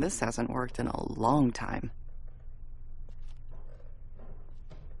 This hasn't worked in a long time.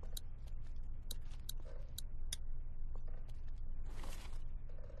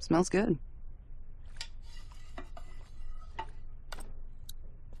 Smells good.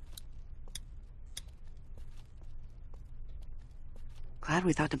 Glad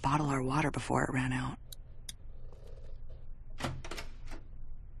we thought to bottle our water before it ran out.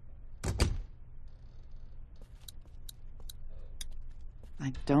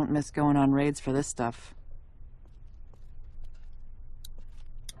 I don't miss going on raids for this stuff.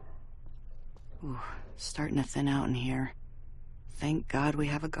 Ooh, starting to thin out in here. Thank God we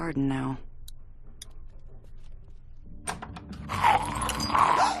have a garden now.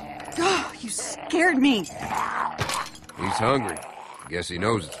 Oh, you scared me! He's hungry. Guess he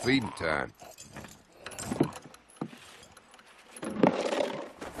knows it's feeding time.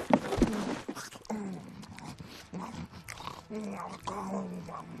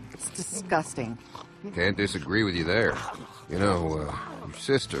 It's disgusting. Can't disagree with you there. You know, Your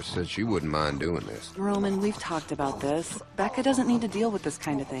sister said she wouldn't mind doing this. Roman, we've talked about this. Becca doesn't need to deal with this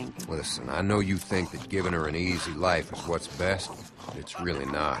kind of thing. Listen, I know you think that giving her an easy life is what's best, but it's really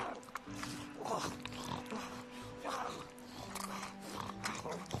not.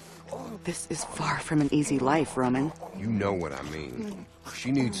 This is far from an easy life, Roman. You know what I mean.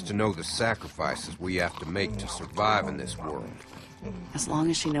 She needs to know the sacrifices we have to make to survive in this world. As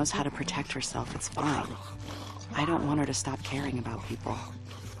long as she knows how to protect herself, it's fine. I don't want her to stop caring about people.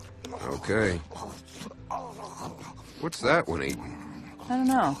 Okay. What's that one eating? I don't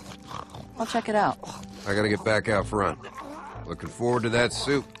know. I'll check it out. I gotta get back out front. Looking forward to that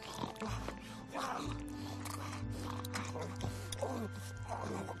soup.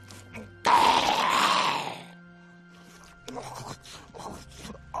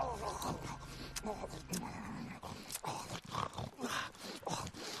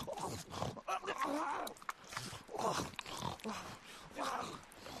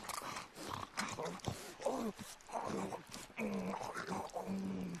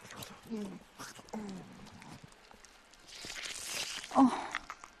 Oh,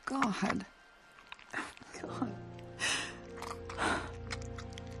 God.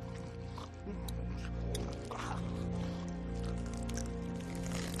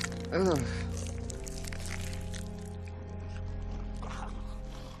 Ugh.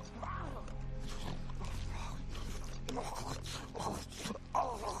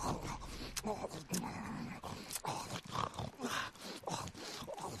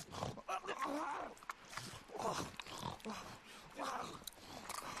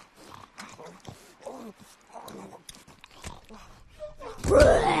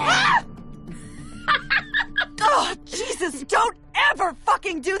 Oh, Jesus, don't ever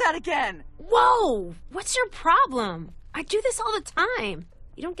fucking do that again! Whoa! What's your problem? I do this all the time.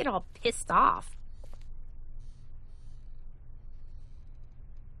 You don't get all pissed off.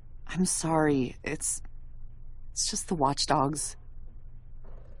 I'm sorry. It's just the watchdogs.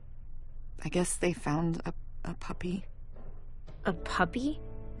 I guess they found a puppy. A puppy?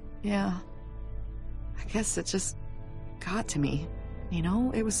 Yeah. I guess it just got to me. You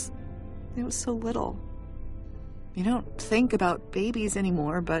know, it was so little. You don't think about babies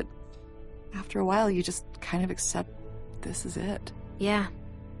anymore, but after a while you just kind of accept this is it. Yeah.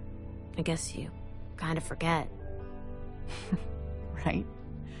 I guess you kind of forget. Right?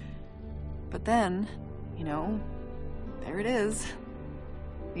 But then, you know, there it is.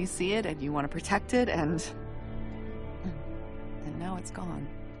 You see it and you want to protect it and now it's gone.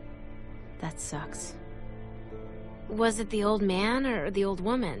 That sucks. Was it the old man or the old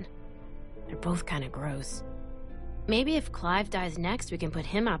woman? They're both kind of gross. Maybe if Clive dies next, we can put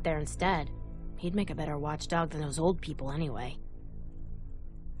him out there instead. He'd make a better watchdog than those old people anyway.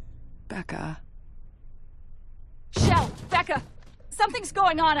 Becca. Shell! Becca! Something's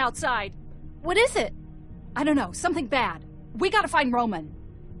going on outside. What is it? I don't know. Something bad. We gotta find Roman.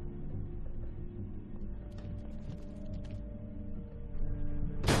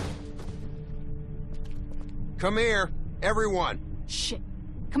 Come here, everyone. Shit.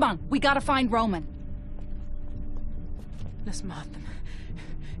 Come on, we gotta find Roman. Let's mát them.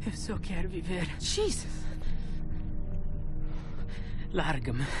 Eu só quero viver. Jesus.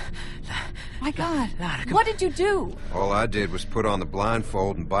 Larga-me. My God. Larga-me. What did you do? All I did was put on the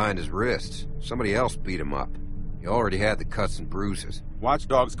blindfold and bind his wrists. Somebody else beat him up. He already had the cuts and bruises.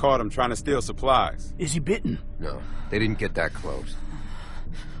 Watchdogs caught him trying to steal supplies. Is he bitten? No, they didn't get that close.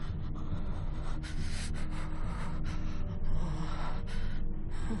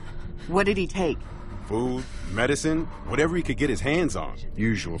 What did he take? Food, medicine, whatever he could get his hands on.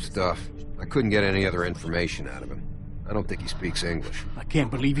 Usual stuff. I couldn't get any other information out of him. I don't think he speaks English. I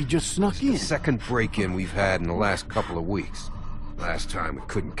can't believe he just snuck in. The second break-in we've had in the last couple of weeks. Last time we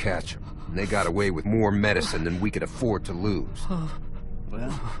couldn't catch him, and they got away with more medicine than we could afford to lose.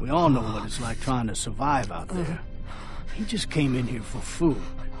 Well, we all know what it's like trying to survive out there. He just came in here for food.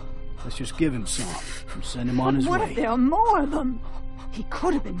 Let's just give him some and send him on his way. What if there are more of them? He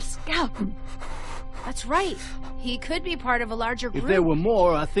could have been scouting. That's right. He could be part of a larger group. If there were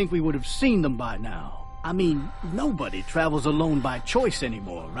more, I think we would have seen them by now. I mean, nobody travels alone by choice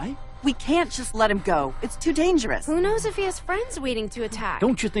anymore, right? We can't just let him go. It's too dangerous. Who knows if he has friends waiting to attack?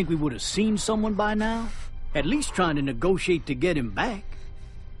 Don't you think we would have seen someone by now? At least trying to negotiate to get him back.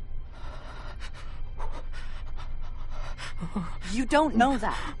 You don't know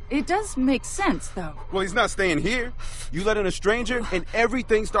that. It does make sense, though. Well, he's not staying here. You let in a stranger, and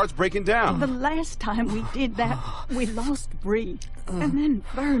everything starts breaking down. The last time we did that, we lost Bree. And then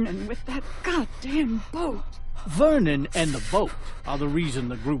Vernon with that goddamn boat. Vernon and the boat are the reason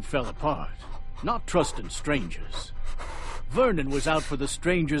the group fell apart. Not trusting strangers. Vernon was out for the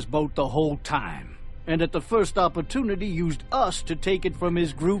stranger's boat the whole time, and at the first opportunity used us to take it from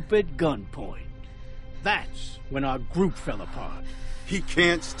his group at gunpoint. That's when our group fell apart. He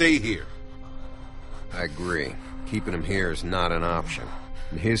can't stay here. I agree. Keeping him here is not an option.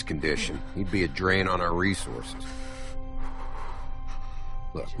 In his condition, he'd be a drain on our resources.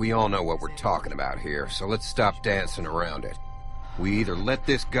 Look, we all know what we're talking about here, so let's stop dancing around it. We either let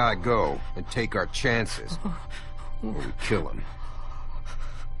this guy go and take our chances, or we kill him.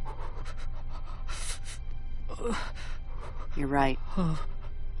 You're right.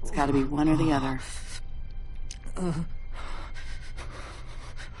 It's gotta be one or the other.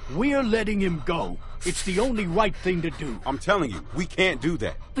 We're letting him go. It's the only right thing to do. I'm telling you, we can't do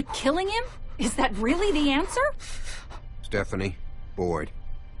that. But killing him? Is that really the answer? Stephanie, Boyd,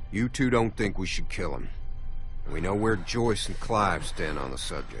 you two don't think we should kill him. And we know where Joyce and Clive stand on the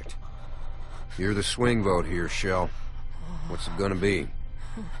subject. You're the swing vote here, Shell. What's it gonna be?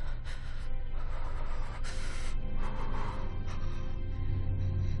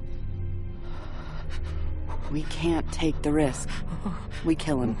 We can't take the risk. We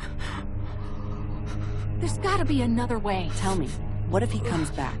kill him. There's gotta be another way. Tell me, what if he comes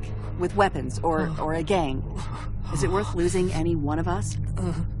back? With weapons, or a gang? Is it worth losing any one of us?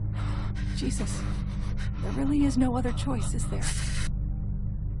 Jesus. There really is no other choice, is there?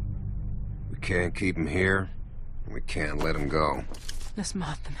 We can't keep him here, and we can't let him go. If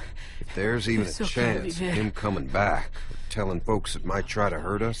there's even a chance of him coming back, or telling folks that might try to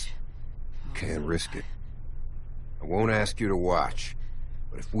hurt us, we can't risk it. I won't ask you to watch,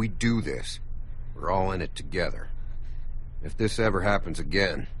 but if we do this, we're all in it together. If this ever happens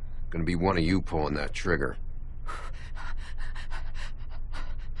again, it's gonna be one of you pulling that trigger.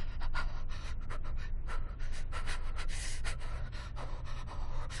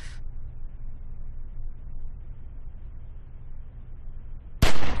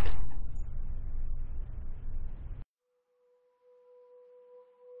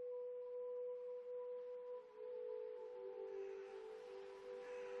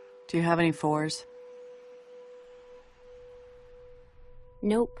 Do you have any 4s?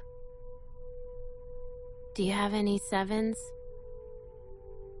 Nope. Do you have any 7s?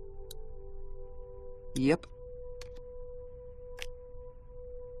 Yep.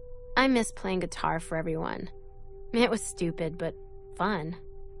 I miss playing guitar for everyone. It was stupid, but fun.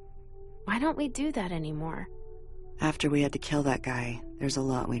 Why don't we do that anymore? After we had to kill that guy, there's a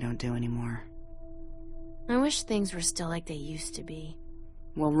lot we don't do anymore. I wish things were still like they used to be.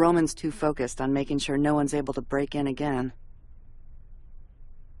 Well, Roman's too focused on making sure no one's able to break in again.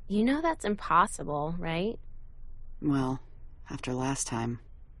 You know that's impossible, right? Well, after last time.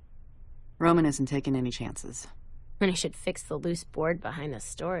 Roman isn't taking any chances. And he should fix the loose board behind the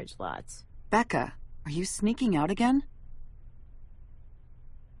storage lots. Becca, are you sneaking out again?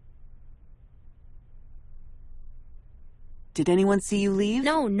 Did anyone see you leave?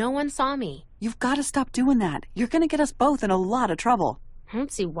 No, no one saw me. You've got to stop doing that. You're gonna get us both in a lot of trouble. I don't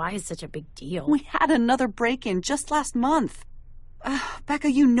see why it's such a big deal. We had another break-in just last month.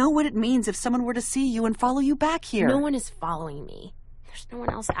 Becca, you know what it means if someone were to see you and follow you back here. No one is following me. There's no one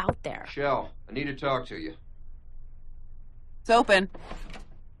else out there. Shell, I need to talk to you. It's open.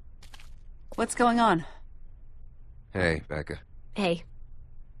 What's going on? Hey, Becca. Hey.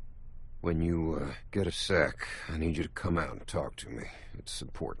 When you get a sec, I need you to come out and talk to me. It's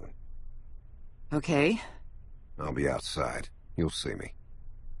important. Okay. I'll be outside. You'll see me.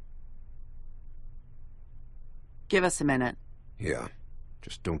 Give us a minute. Yeah,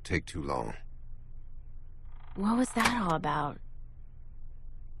 just don't take too long. What was that all about?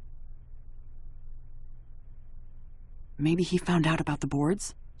 Maybe he found out about the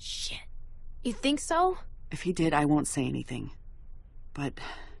boards? Shit. You think so? If he did, I won't say anything. But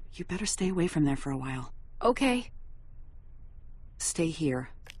you better stay away from there for a while. Okay. Stay here.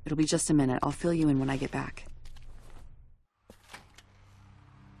 It'll be just a minute. I'll fill you in when I get back.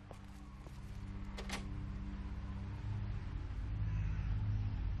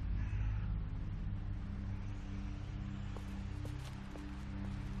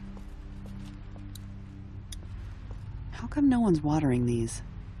 How come no one's watering these?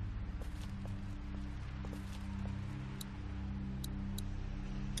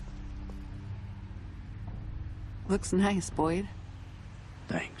 Looks nice, Boyd.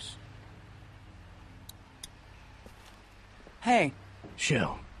 Thanks. Hey.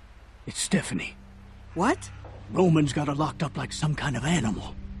 Shell, it's Stephanie. What? Roman's got her locked up like some kind of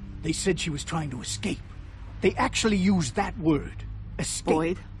animal. They said she was trying to escape. They actually used that word, escape.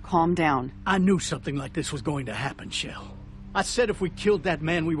 Boyd, calm down. I knew something like this was going to happen, Shell. I said if we killed that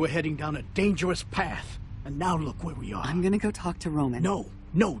man, we were heading down a dangerous path. And And now look where we are. I'm gonna go talk to Roman.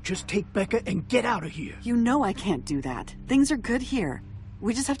 No, just take Becca and get out of here. You know I can't do that. Things are good here.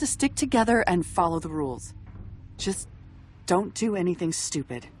 We just have to stick together and follow the rules. Just don't do anything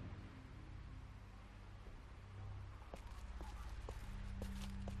stupid.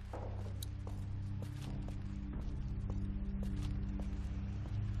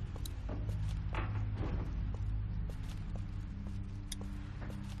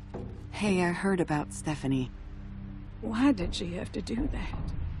 Hey, I heard about Stephanie. Why did she have to do that?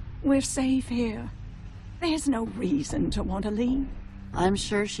 We're safe here. There's no reason to want to leave. I'm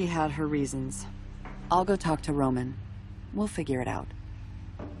sure she had her reasons. I'll go talk to Roman. We'll figure it out.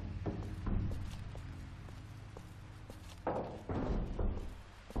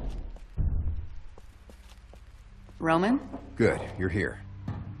 Roman? Good, you're here.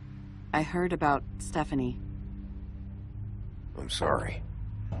 I heard about Stephanie. I'm sorry.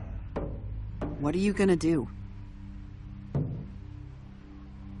 What are you gonna do?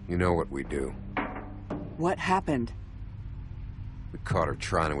 You know what we do. What happened? We caught her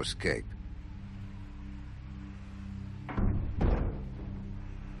trying to escape.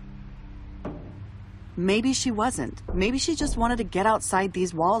 Maybe she wasn't. Maybe she just wanted to get outside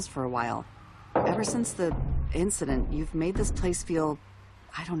these walls for a while. Ever since the incident, you've made this place feel,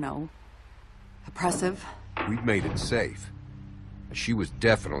 I don't know, oppressive. We've made it safe. She was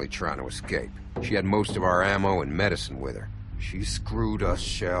definitely trying to escape. She had most of our ammo and medicine with her. She screwed us,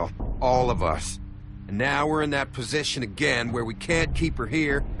 Shell. All of us. And now we're in that position again where we can't keep her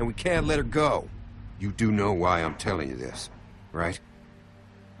here and we can't let her go. You do know why I'm telling you this, right?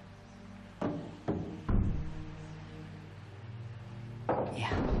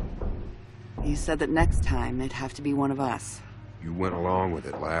 Yeah. You said that next time it'd have to be one of us. You went along with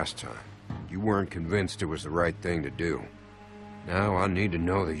it last time. You weren't convinced it was the right thing to do. Now I need to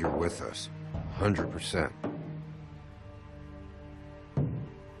know that you're with us. 100%.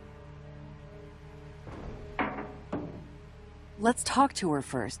 Let's talk to her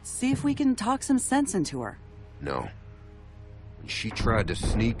first. See if we can talk some sense into her. No. When she tried to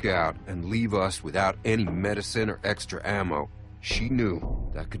sneak out and leave us without any medicine or extra ammo, she knew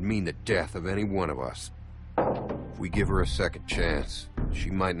that could mean the death of any one of us. If we give her a second chance,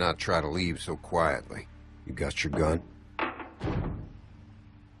 she might not try to leave so quietly. You got your gun?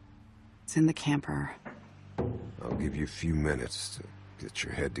 It's in the camper. I'll give you a few minutes to get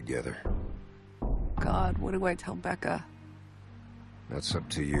your head together. God, what do I tell Becca? That's up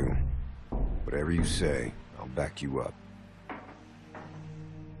to you. Whatever you say, I'll back you up.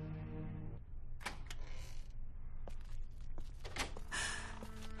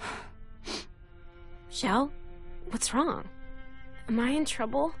 Shell? What's wrong? Am I in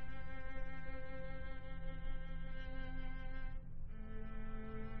trouble?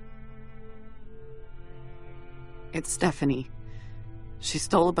 It's Stephanie. She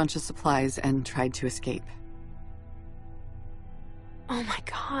stole a bunch of supplies and tried to escape. Oh my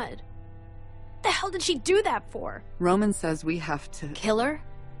god. The hell did she do that for? Roman says we have to... Kill her?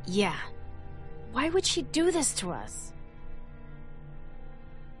 Yeah. Why would she do this to us?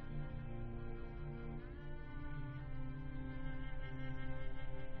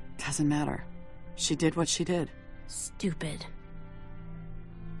 Doesn't matter. She did what she did. Stupid.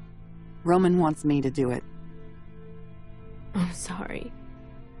 Roman wants me to do it. I'm sorry.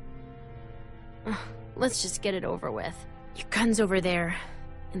 Let's just get it over with. Your gun's over there,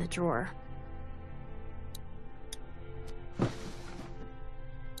 in the drawer.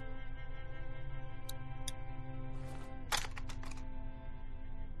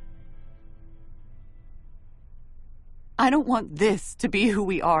 I don't want this to be who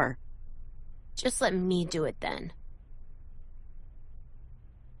we are. Just let me do it then.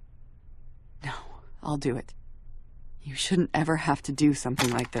 No, I'll do it. You shouldn't ever have to do something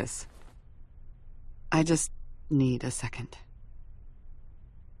like this. I just need a second.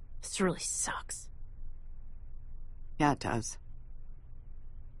 This really sucks. Yeah, it does.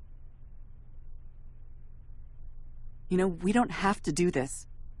 You know, we don't have to do this.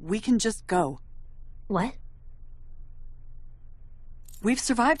 We can just go. What? We've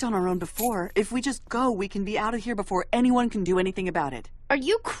survived on our own before. If we just go, we can be out of here before anyone can do anything about it. Are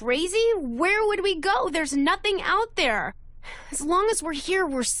you crazy? Where would we go? There's nothing out there. As long as we're here,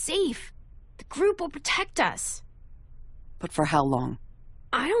 we're safe. The group will protect us. But for how long?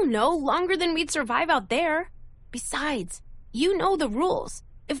 I don't know. Longer than we'd survive out there. Besides, you know the rules.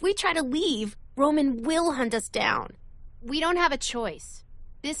 If we try to leave, Roman will hunt us down. We don't have a choice.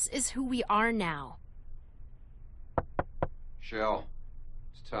 This is who we are now. Shell,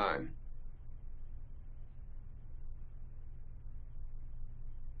 it's time.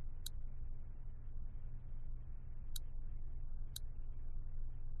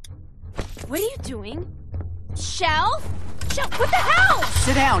 What are you doing? Shell? Shell, what the hell?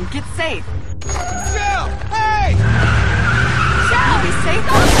 Sit down. Get safe. Shell! Hey! Shell! You'll be safe.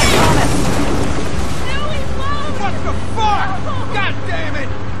 I promise. No, he won't! What the fuck? God damn it!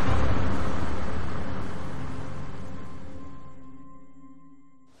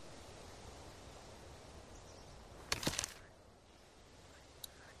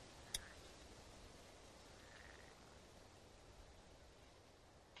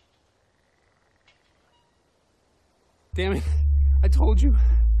 Damn it. I told you.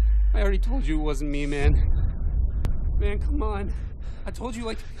 I already told you it wasn't me, man. Man, come on. I told you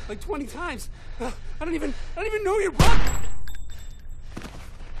like 20 times. I don't even know your brother.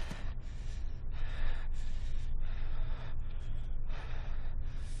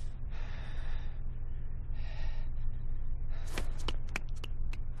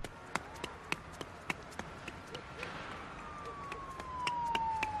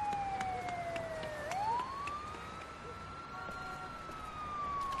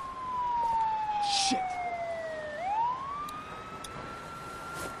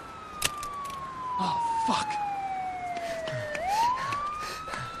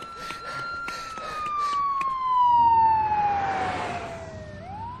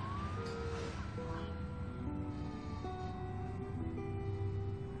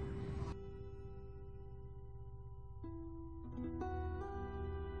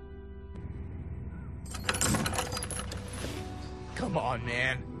 Come on,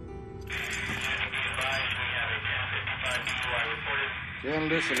 man. Can't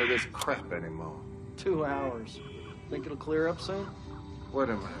listen to this crap anymore. 2 hours. Think it'll clear up soon? What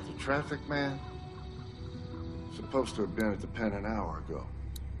am I, the traffic man? Supposed to have been at the pen an hour ago.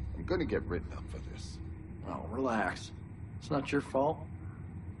 I'm gonna get written up for this. Oh, relax. It's not your fault.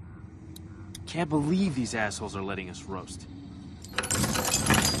 Can't believe these assholes are letting us roast.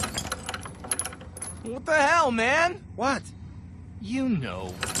 What the hell, man? What? You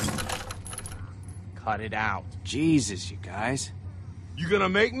know. Cut it out. Jesus, you guys. You gonna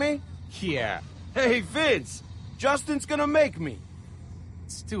make me? Yeah. Hey, Vince! Justin's gonna make me.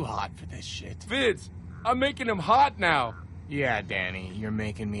 It's too hot for this shit. Vince, I'm making him hot now. Yeah, Danny, you're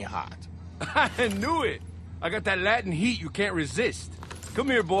making me hot. I knew it. I got that Latin heat you can't resist.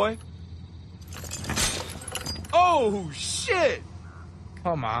 Come here, boy. Oh, shit!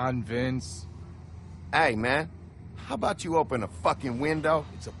 Come on, Vince. Hey, man. How about you open a fucking window?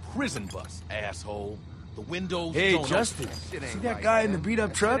 It's a prison bus, asshole. The windows Hey, don't Justin, open. see that guy in the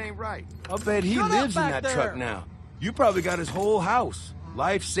beat-up truck? Ain't right. I'll bet he lives in that truck now. You probably got his whole house.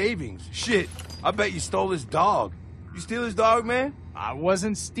 Life savings. Shit, I bet you stole his dog. You steal his dog, man? I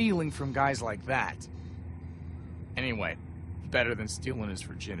wasn't stealing from guys like that. Anyway, better than stealing his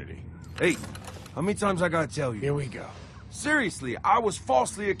virginity. Hey, how many times I gotta tell you? Here we go. Seriously, I was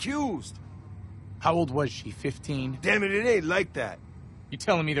falsely accused. How old was she, 15? Damn it, it ain't like that. You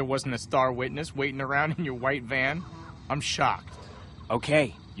telling me there wasn't a star witness waiting around in your white van? I'm shocked.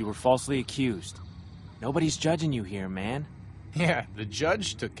 Okay, you were falsely accused. Nobody's judging you here, man. Yeah, the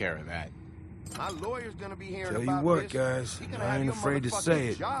judge took care of that. My lawyer's gonna be hearing Tell you about what, this. guys, He gonna I have ain't your afraid to motherfucking say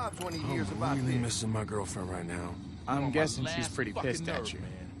it. jobs when he hears about I'm really this. missing my girlfriend right now. I'm guessing she's pretty pissed at you.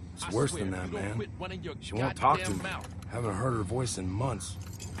 It's worse than that, man. She won't talk to me. Haven't heard her voice in months.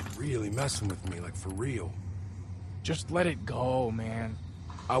 Really messing with me, like for real. Just let it go, man.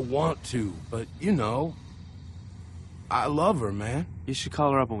 I want to, but you know, I love her, man. You should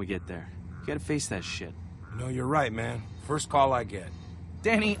call her up when we get there. You gotta face that shit. You know, you're right, man. First call I get.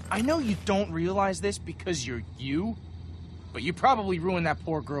 Danny, I know you don't realize this because you're you, but you probably ruined that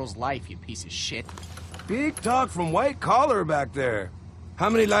poor girl's life, you piece of shit. Big talk from White Collar back there.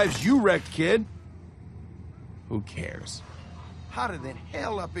 How many lives you wrecked, kid? Who cares? Hotter than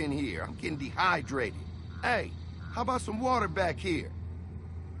hell up in here. I'm getting dehydrated. Hey, how about some water back here?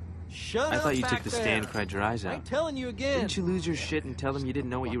 I thought you took the stand and cried your eyes out. I'm telling you again. Didn't you lose your shit and tell them you didn't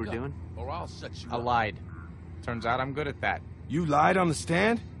know what you were doing? Or I'll set you I lied. Turns out I'm good at that. You lied on the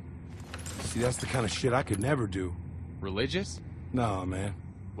stand? See, that's the kind of shit I could never do. Religious? Nah, man.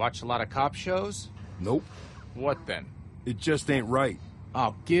 Watch a lot of cop shows? Nope. What then? It just ain't right.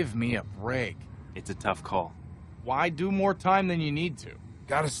 Oh, give me a break. It's a tough call. Why do more time than you need to?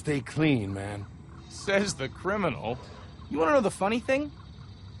 Gotta stay clean, man. Says the criminal. You wanna know the funny thing?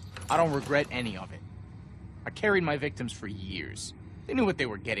 I don't regret any of it. I carried my victims for years. They knew what they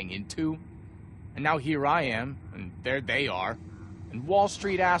were getting into. And now here I am, and there they are. And Wall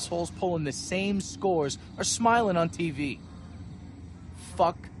Street assholes pulling the same scores are smiling on TV.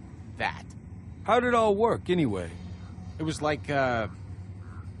 Fuck that. How'd it all work, anyway? It was like a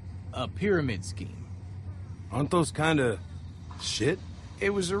pyramid scheme. Aren't those kinda shit? It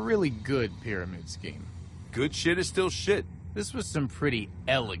was a really good pyramid scheme. Good shit is still shit. This was some pretty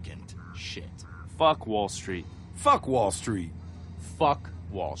elegant shit. Fuck Wall Street. Fuck Wall Street. Fuck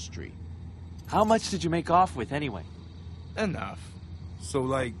Wall Street. How much did you make off with anyway? Enough. So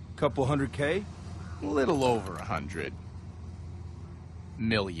like couple $100K? A little over 100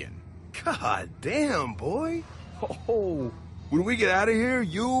 million. God damn, boy. Oh, when we get out of here,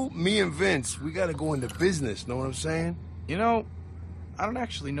 you, me, and Vince, we gotta go into business, know what I'm saying? You know, I don't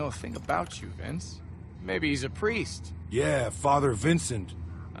actually know a thing about you, Vince. Maybe he's a priest. Yeah, Father Vincent.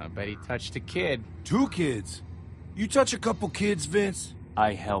 I bet he touched a kid. 2 kids. You touch a couple kids, Vince?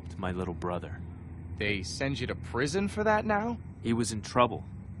 I helped my little brother. They send you to prison for that now? He was in trouble.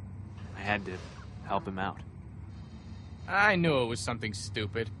 I had to help him out. I knew it was something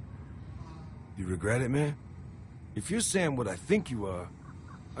stupid. You regret it, man? If you're saying what I think you are,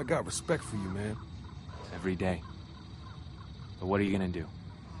 I got respect for you, man. Every day. But what are you gonna do?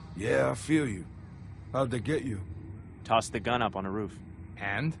 Yeah, I feel you. How'd they get you? Tossed the gun up on a roof.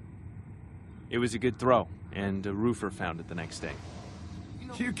 And? It was a good throw, and a roofer found it the next day.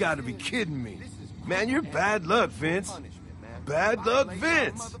 You gotta be kidding me. Man, you're bad luck, Vince. Bad luck,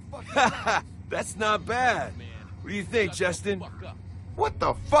 Vince. That's not bad. What do you think, Justin? What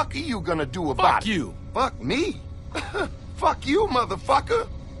the fuck are you gonna do about it? Fuck you. Fuck me? Fuck you, motherfucker.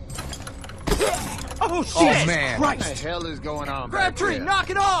 Oh, shit! Man. Christ. What the hell is going on Crabtree, knock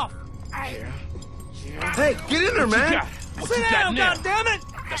it off! Hey, get in there, man. Sit down, goddammit!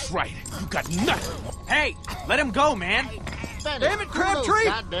 That's right. You got nothing. Hey, let him go, man. Damn it, Crabtree!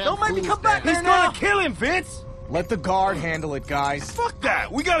 Don't make me come back there now. now! He's gonna kill him, Vince! Let the guard handle it, guys. Fuck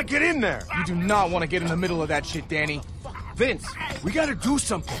that! We gotta get in there! You do not want to get in the middle of that shit, Danny. Vince, we gotta do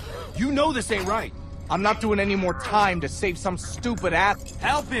something. You know this ain't right. I'm not doing any more time to save some stupid ass.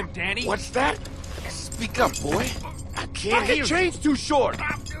 Help him, Danny! What's that? Speak up, boy. I can't hear Fucking chain's too short!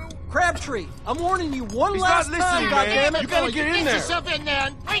 Crabtree, I'm warning you one He's last not listening, time, man. goddammit! You gotta get in there! yourself in there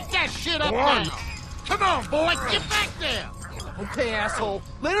and break that shit up now! Come on, boy, get back there! Okay, asshole,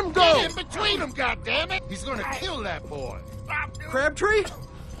 let him go! Get in between them, goddammit! He's gonna kill that boy! Crabtree?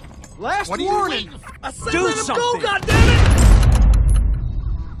 Last What are you warning! waiting for? I said Do let him go, something. goddammit!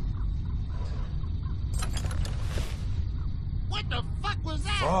 What the fuck was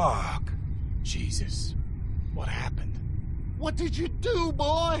that? Fuck. Jesus, what happened? What did you do,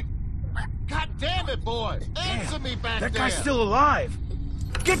 boy? God damn it, boy! Answer me back That there! guy's still alive!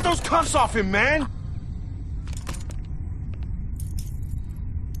 Get those cuffs off him, man!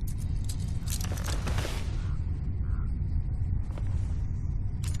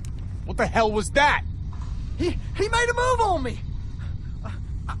 What the hell was that? He made a move on me!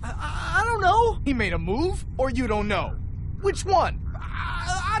 I don't know! He made a move, or you don't know? Which one?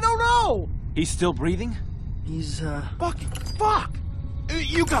 I don't know! He's still breathing? He's, Fuck!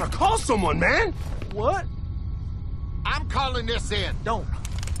 You gotta call someone, man! What? I'm calling this in. Don't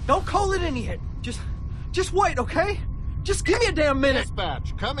call it in yet. Just wait, okay? Just give me a damn minute.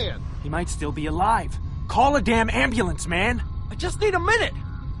 Dispatch, come in. He might still be alive. Call a damn ambulance, man! I just need a minute.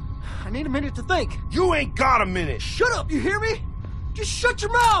 I need a minute to think. You ain't got a minute! Shut up, you hear me? Just shut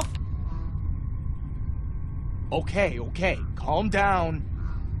your mouth! Okay, calm down.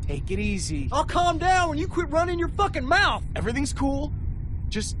 Take it easy. I'll calm down when you quit running your fucking mouth. Everything's cool.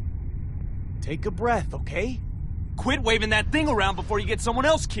 Just take a breath, okay? Quit waving that thing around before you get someone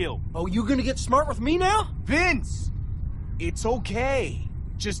else killed. Oh, you gonna get smart with me now? Vince! It's okay.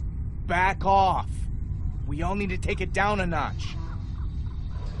 Just back off. We all need to take it down a notch.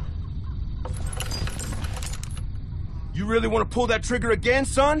 You really want to pull that trigger again,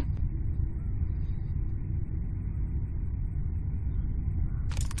 son?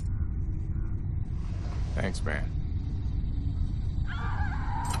 Thanks, man.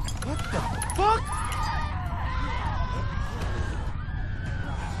 What the fuck?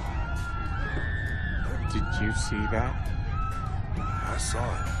 Did you see that? I saw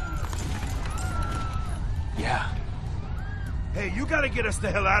it. Yeah. Hey, you gotta get us the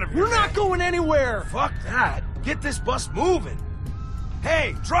hell out of here. We're not going anywhere! Fuck that. Get this bus moving.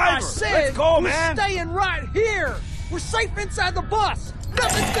 Hey, driver, I said let's go, we're man. staying right here! We're safe inside the bus!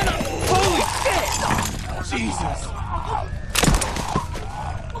 Nothing's gonna... Holy shit! Jesus!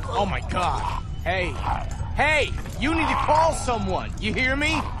 Oh my god. Hey, you need to call someone. You hear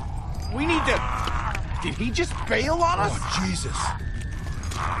me? We need to... Did he just bail on us? Oh, Jesus.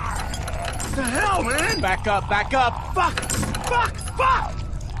 What the hell, man? Back up. Fuck!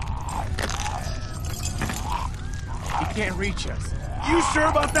 He can't reach us. You sure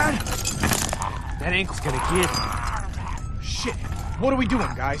about that? That ankle's gonna give him. Shit. What are we doing,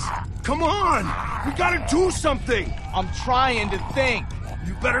 guys? Come on! We gotta do something! I'm trying to think.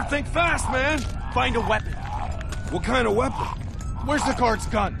 You better think fast, man. Find a weapon. What kind of weapon? Where's the guard's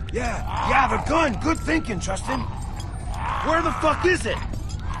gun? Yeah, the gun. Good thinking, Justin. Where the fuck is it?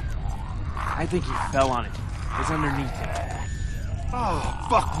 I think he fell on it. It's underneath it. Oh,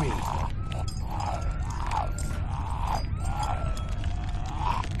 fuck me.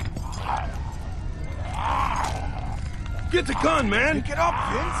 Get the gun, man. Pick it up,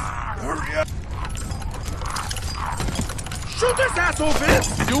 Vince. Hurry up. Shoot this asshole, Vince.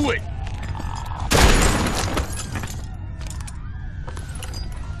 Do it.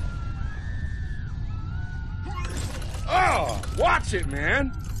 Oh, watch it,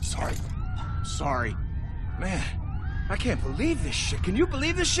 man. Sorry. Man, I can't believe this shit. Can you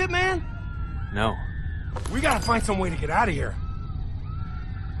believe this shit, man? No. We gotta find some way to get out of here.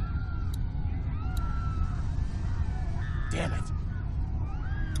 Damn it.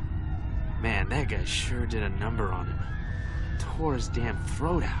 Man, that guy sure did a number on him. Tore his damn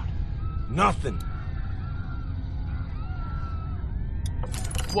throat out. Nothing.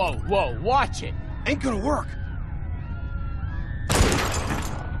 Whoa, watch it. Ain't gonna work.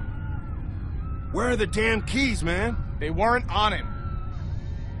 Where are the damn keys, man? They weren't on him.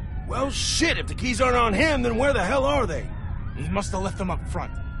 Well, shit, if the keys aren't on him, then where the hell are they? He must have left them up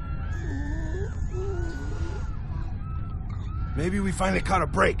front. Maybe we finally caught a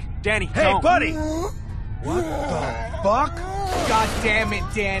break. Danny, hey, don't. buddy! What the fuck? God damn it,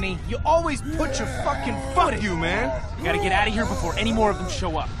 Danny. You always put your fucking foot in. Fuck you, man. We gotta get out of here before any more of them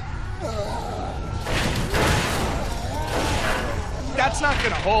show up. That's not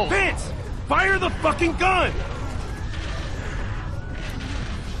gonna hold. Vince! Fire the fucking gun!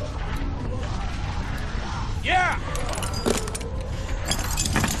 Yeah!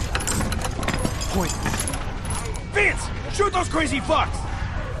 Point. Vince! Shoot those crazy fucks!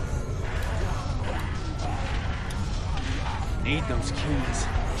 Need those keys.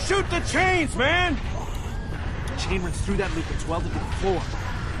 Shoot the chains, man! Chain runs through that loop and welded to the floor.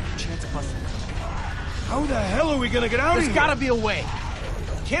 Chance of busting. How the hell are we gonna get out of here? There's gotta be a way.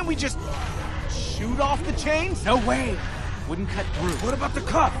 Can't we just shoot off the chains? No way. Wouldn't cut through. What about the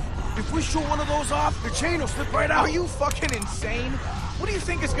cuff? If we shoot one of those off, the chain will slip right out. Are you fucking insane? What do you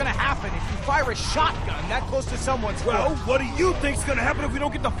think is gonna happen if you fire a shotgun that close to someone's Well, foot? what do you think's gonna happen if we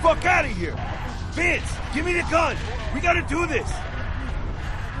don't get the fuck out of here? Vince, give me the gun. We gotta do this.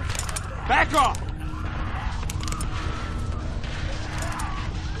 Back off.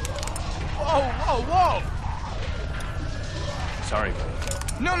 Whoa. Sorry.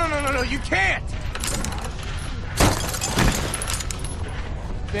 No, you can't.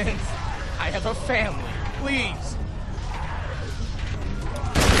 Vince, I have a family. Please.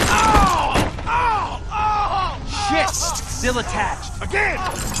 Oh! Shit! Still attached. Again!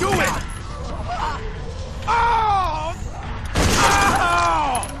 Do it! Oh!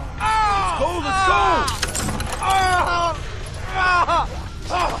 Let's go!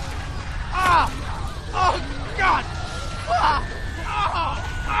 Oh, God!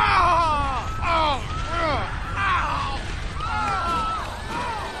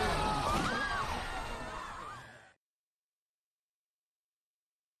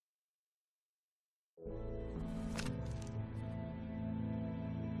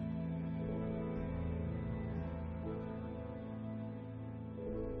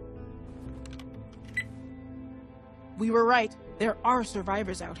 We were right. There are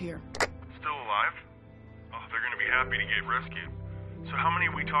survivors out here. Still alive? Oh, they're gonna be happy to get rescued. So how many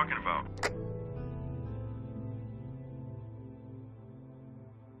are we talking about?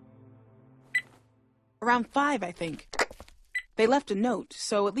 Around 5, I think. They left a note,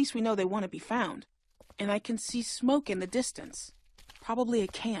 so at least we know they want to be found. And I can see smoke in the distance. Probably a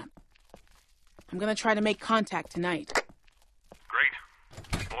camp. I'm gonna try to make contact tonight.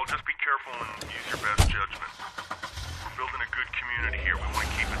 Great. Well, just be careful and use your best judgment. We're building a good community here. We want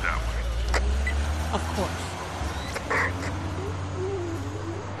to keep it that way. Of course.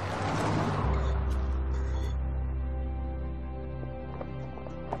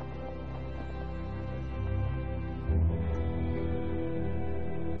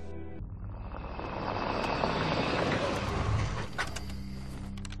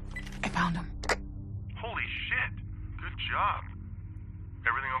 I found him. Holy shit. Good job.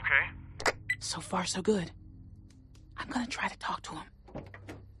 Everything okay? So far, so good. I'm gonna try to talk to him.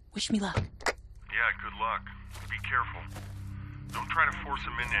 Wish me luck. Yeah, good luck. Be careful. Don't try to force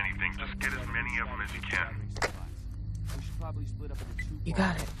them into anything. Just get as many of them as you can. You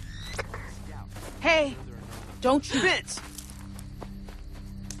got it. Hey! Don't shoot. Vince!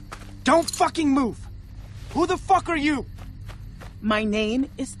 Don't fucking move! Who the fuck are you? My name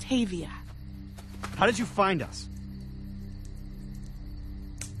is Tavia. How did you find us?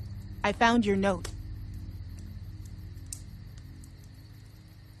 I found your note.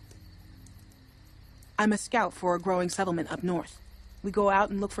 I'm a scout for a growing settlement up north. We go out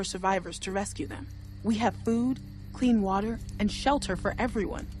and look for survivors to rescue them. We have food, clean water, and shelter for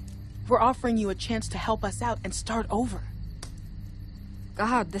everyone. We're offering you a chance to help us out and start over.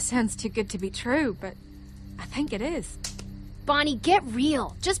 God, this sounds too good to be true, but I think it is. Bonnie, get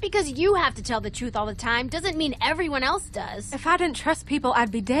real. Just because you have to tell the truth all the time doesn't mean everyone else does. If I didn't trust people,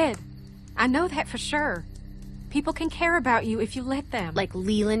 I'd be dead. I know that for sure. People can care about you if you let them. Like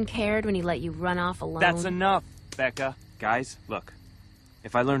Leland cared when he let you run off alone. That's enough, Becca. Guys, look.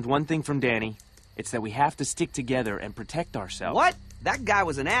 If I learned one thing from Danny, it's that we have to stick together and protect ourselves. What? That guy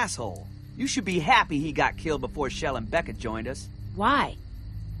was an asshole. You should be happy he got killed before Shell and Becca joined us. Why?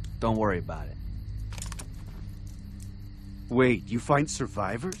 Don't worry about it. Wait, you find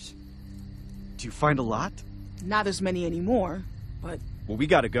survivors? Do you find a lot? Not as many anymore, but... Well, we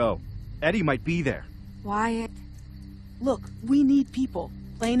gotta go. Eddie might be there. Wyatt. Look, we need people,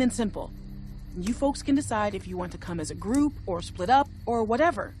 plain and simple. You folks can decide if you want to come as a group, or split up, or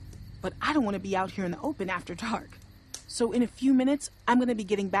whatever. But I don't want to be out here in the open after dark. So in a few minutes, I'm going to be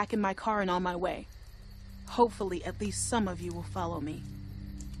getting back in my car and on my way. Hopefully, at least some of you will follow me.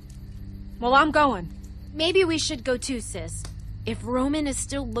 Well, I'm going. Maybe we should go too, sis. If Roman is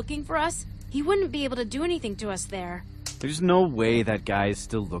still looking for us, he wouldn't be able to do anything to us there. There's no way that guy is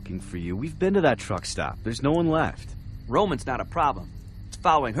still looking for you. We've been to that truck stop. There's no one left. Roman's not a problem. It's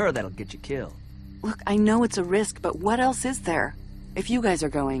following her that'll get you killed. Look, I know it's a risk, but what else is there? If you guys are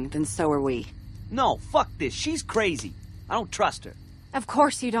going, then so are we. No, fuck this. She's crazy. I don't trust her. Of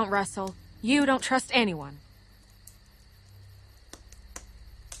course you don't, Russell. You don't trust anyone.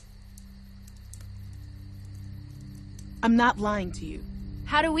 I'm not lying to you.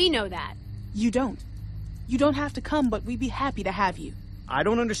 How do we know that? You don't. You don't have to come, but we'd be happy to have you. I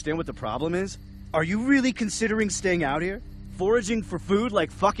don't understand what the problem is. Are you really considering staying out here? Foraging for food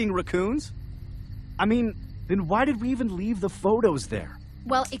like fucking raccoons? I mean, then why did we even leave the photos there?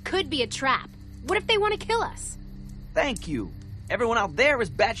 Well, it could be a trap. What if they want to kill us? Thank you. Everyone out there is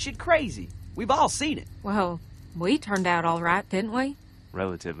batshit crazy. We've all seen it. Well, we turned out all right, didn't we?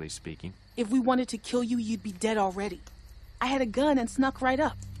 Relatively speaking. If we wanted to kill you, you'd be dead already. I had a gun and snuck right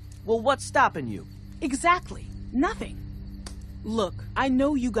up. Well, what's stopping you? Exactly. Nothing. Look, I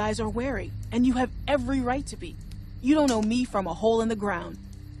know you guys are wary, and you have every right to be. You don't know me from a hole in the ground.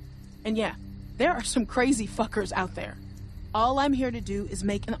 And yeah, there are some crazy fuckers out there. All I'm here to do is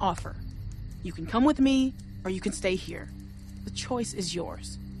make an offer. You can come with me, or you can stay here. The choice is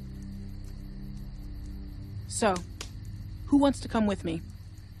yours. So, who wants to come with me?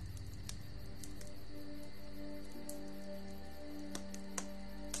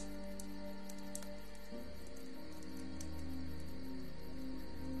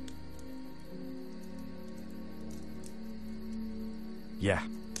 Yeah,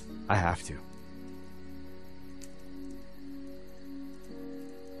 I have to.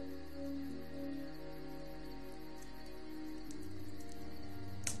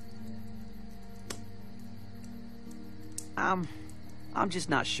 I'm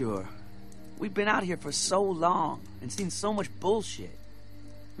just not sure. We've been out here for so long and seen so much bullshit.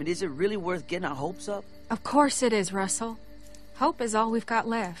 I mean, is it really worth getting our hopes up? Of course it is, Russell. Hope is all we've got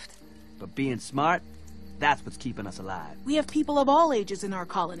left. But being smart, that's what's keeping us alive. We have people of all ages in our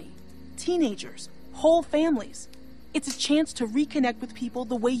colony. Teenagers, whole families. It's a chance to reconnect with people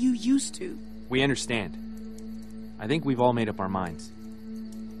the way you used to. We understand. I think we've all made up our minds.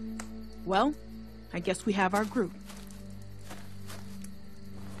 Well, I guess we have our group.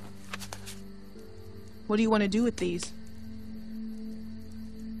 What do you want to do with these?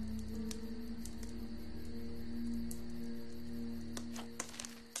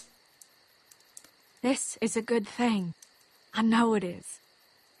 This is a good thing. I know it is.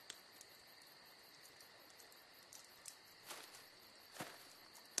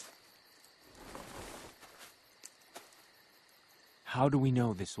 How do we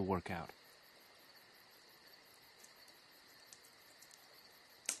know this will work out?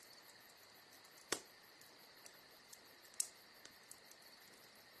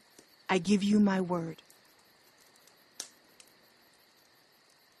 I give you my word.